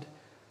respond,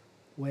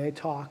 the way I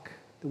talk,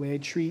 the way I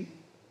treat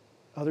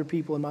other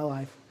people in my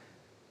life,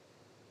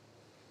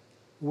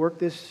 work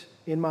this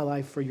in my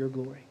life for your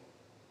glory.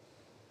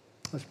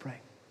 Let's pray.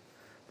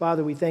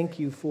 Father, we thank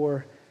you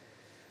for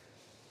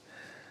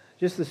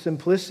just the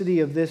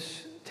simplicity of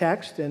this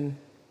text and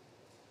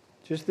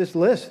just this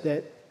list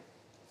that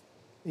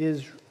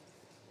is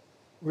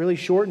really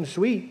short and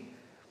sweet.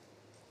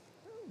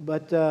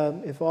 But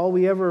if all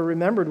we ever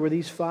remembered were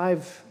these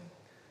 5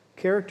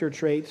 character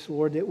traits,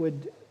 Lord, it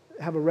would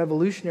have a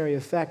revolutionary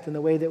effect in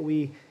the way that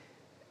we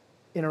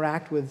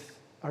interact with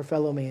our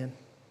fellow man,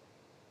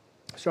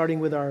 starting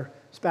with our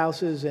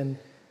spouses and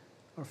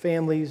our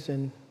families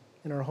and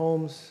in our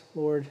homes,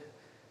 Lord,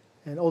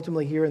 and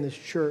ultimately here in this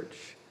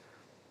church.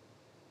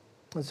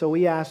 And so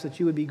we ask that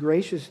you would be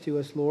gracious to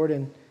us, Lord,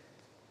 and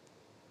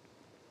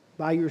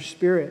by your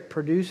Spirit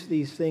produce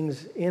these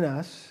things in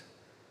us,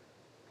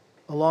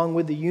 along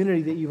with the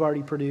unity that you've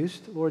already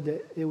produced. Lord,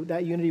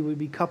 that unity would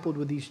be coupled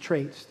with these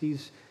traits,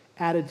 these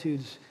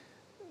attitudes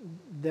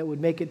that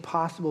would make it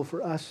possible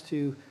for us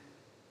to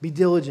be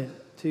diligent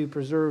to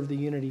preserve the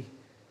unity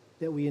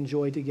that we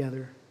enjoy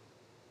together.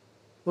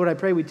 Lord, I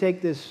pray we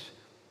take this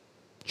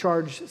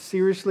charge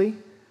seriously.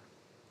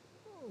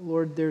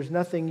 Lord, there's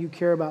nothing you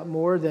care about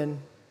more than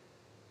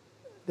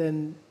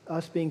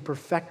us being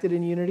perfected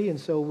in unity, and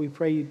so we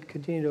pray you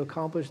continue to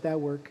accomplish that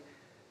work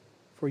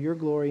for your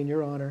glory and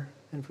your honor,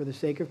 and for the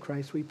sake of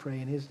Christ we pray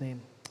in his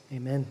name.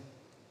 Amen.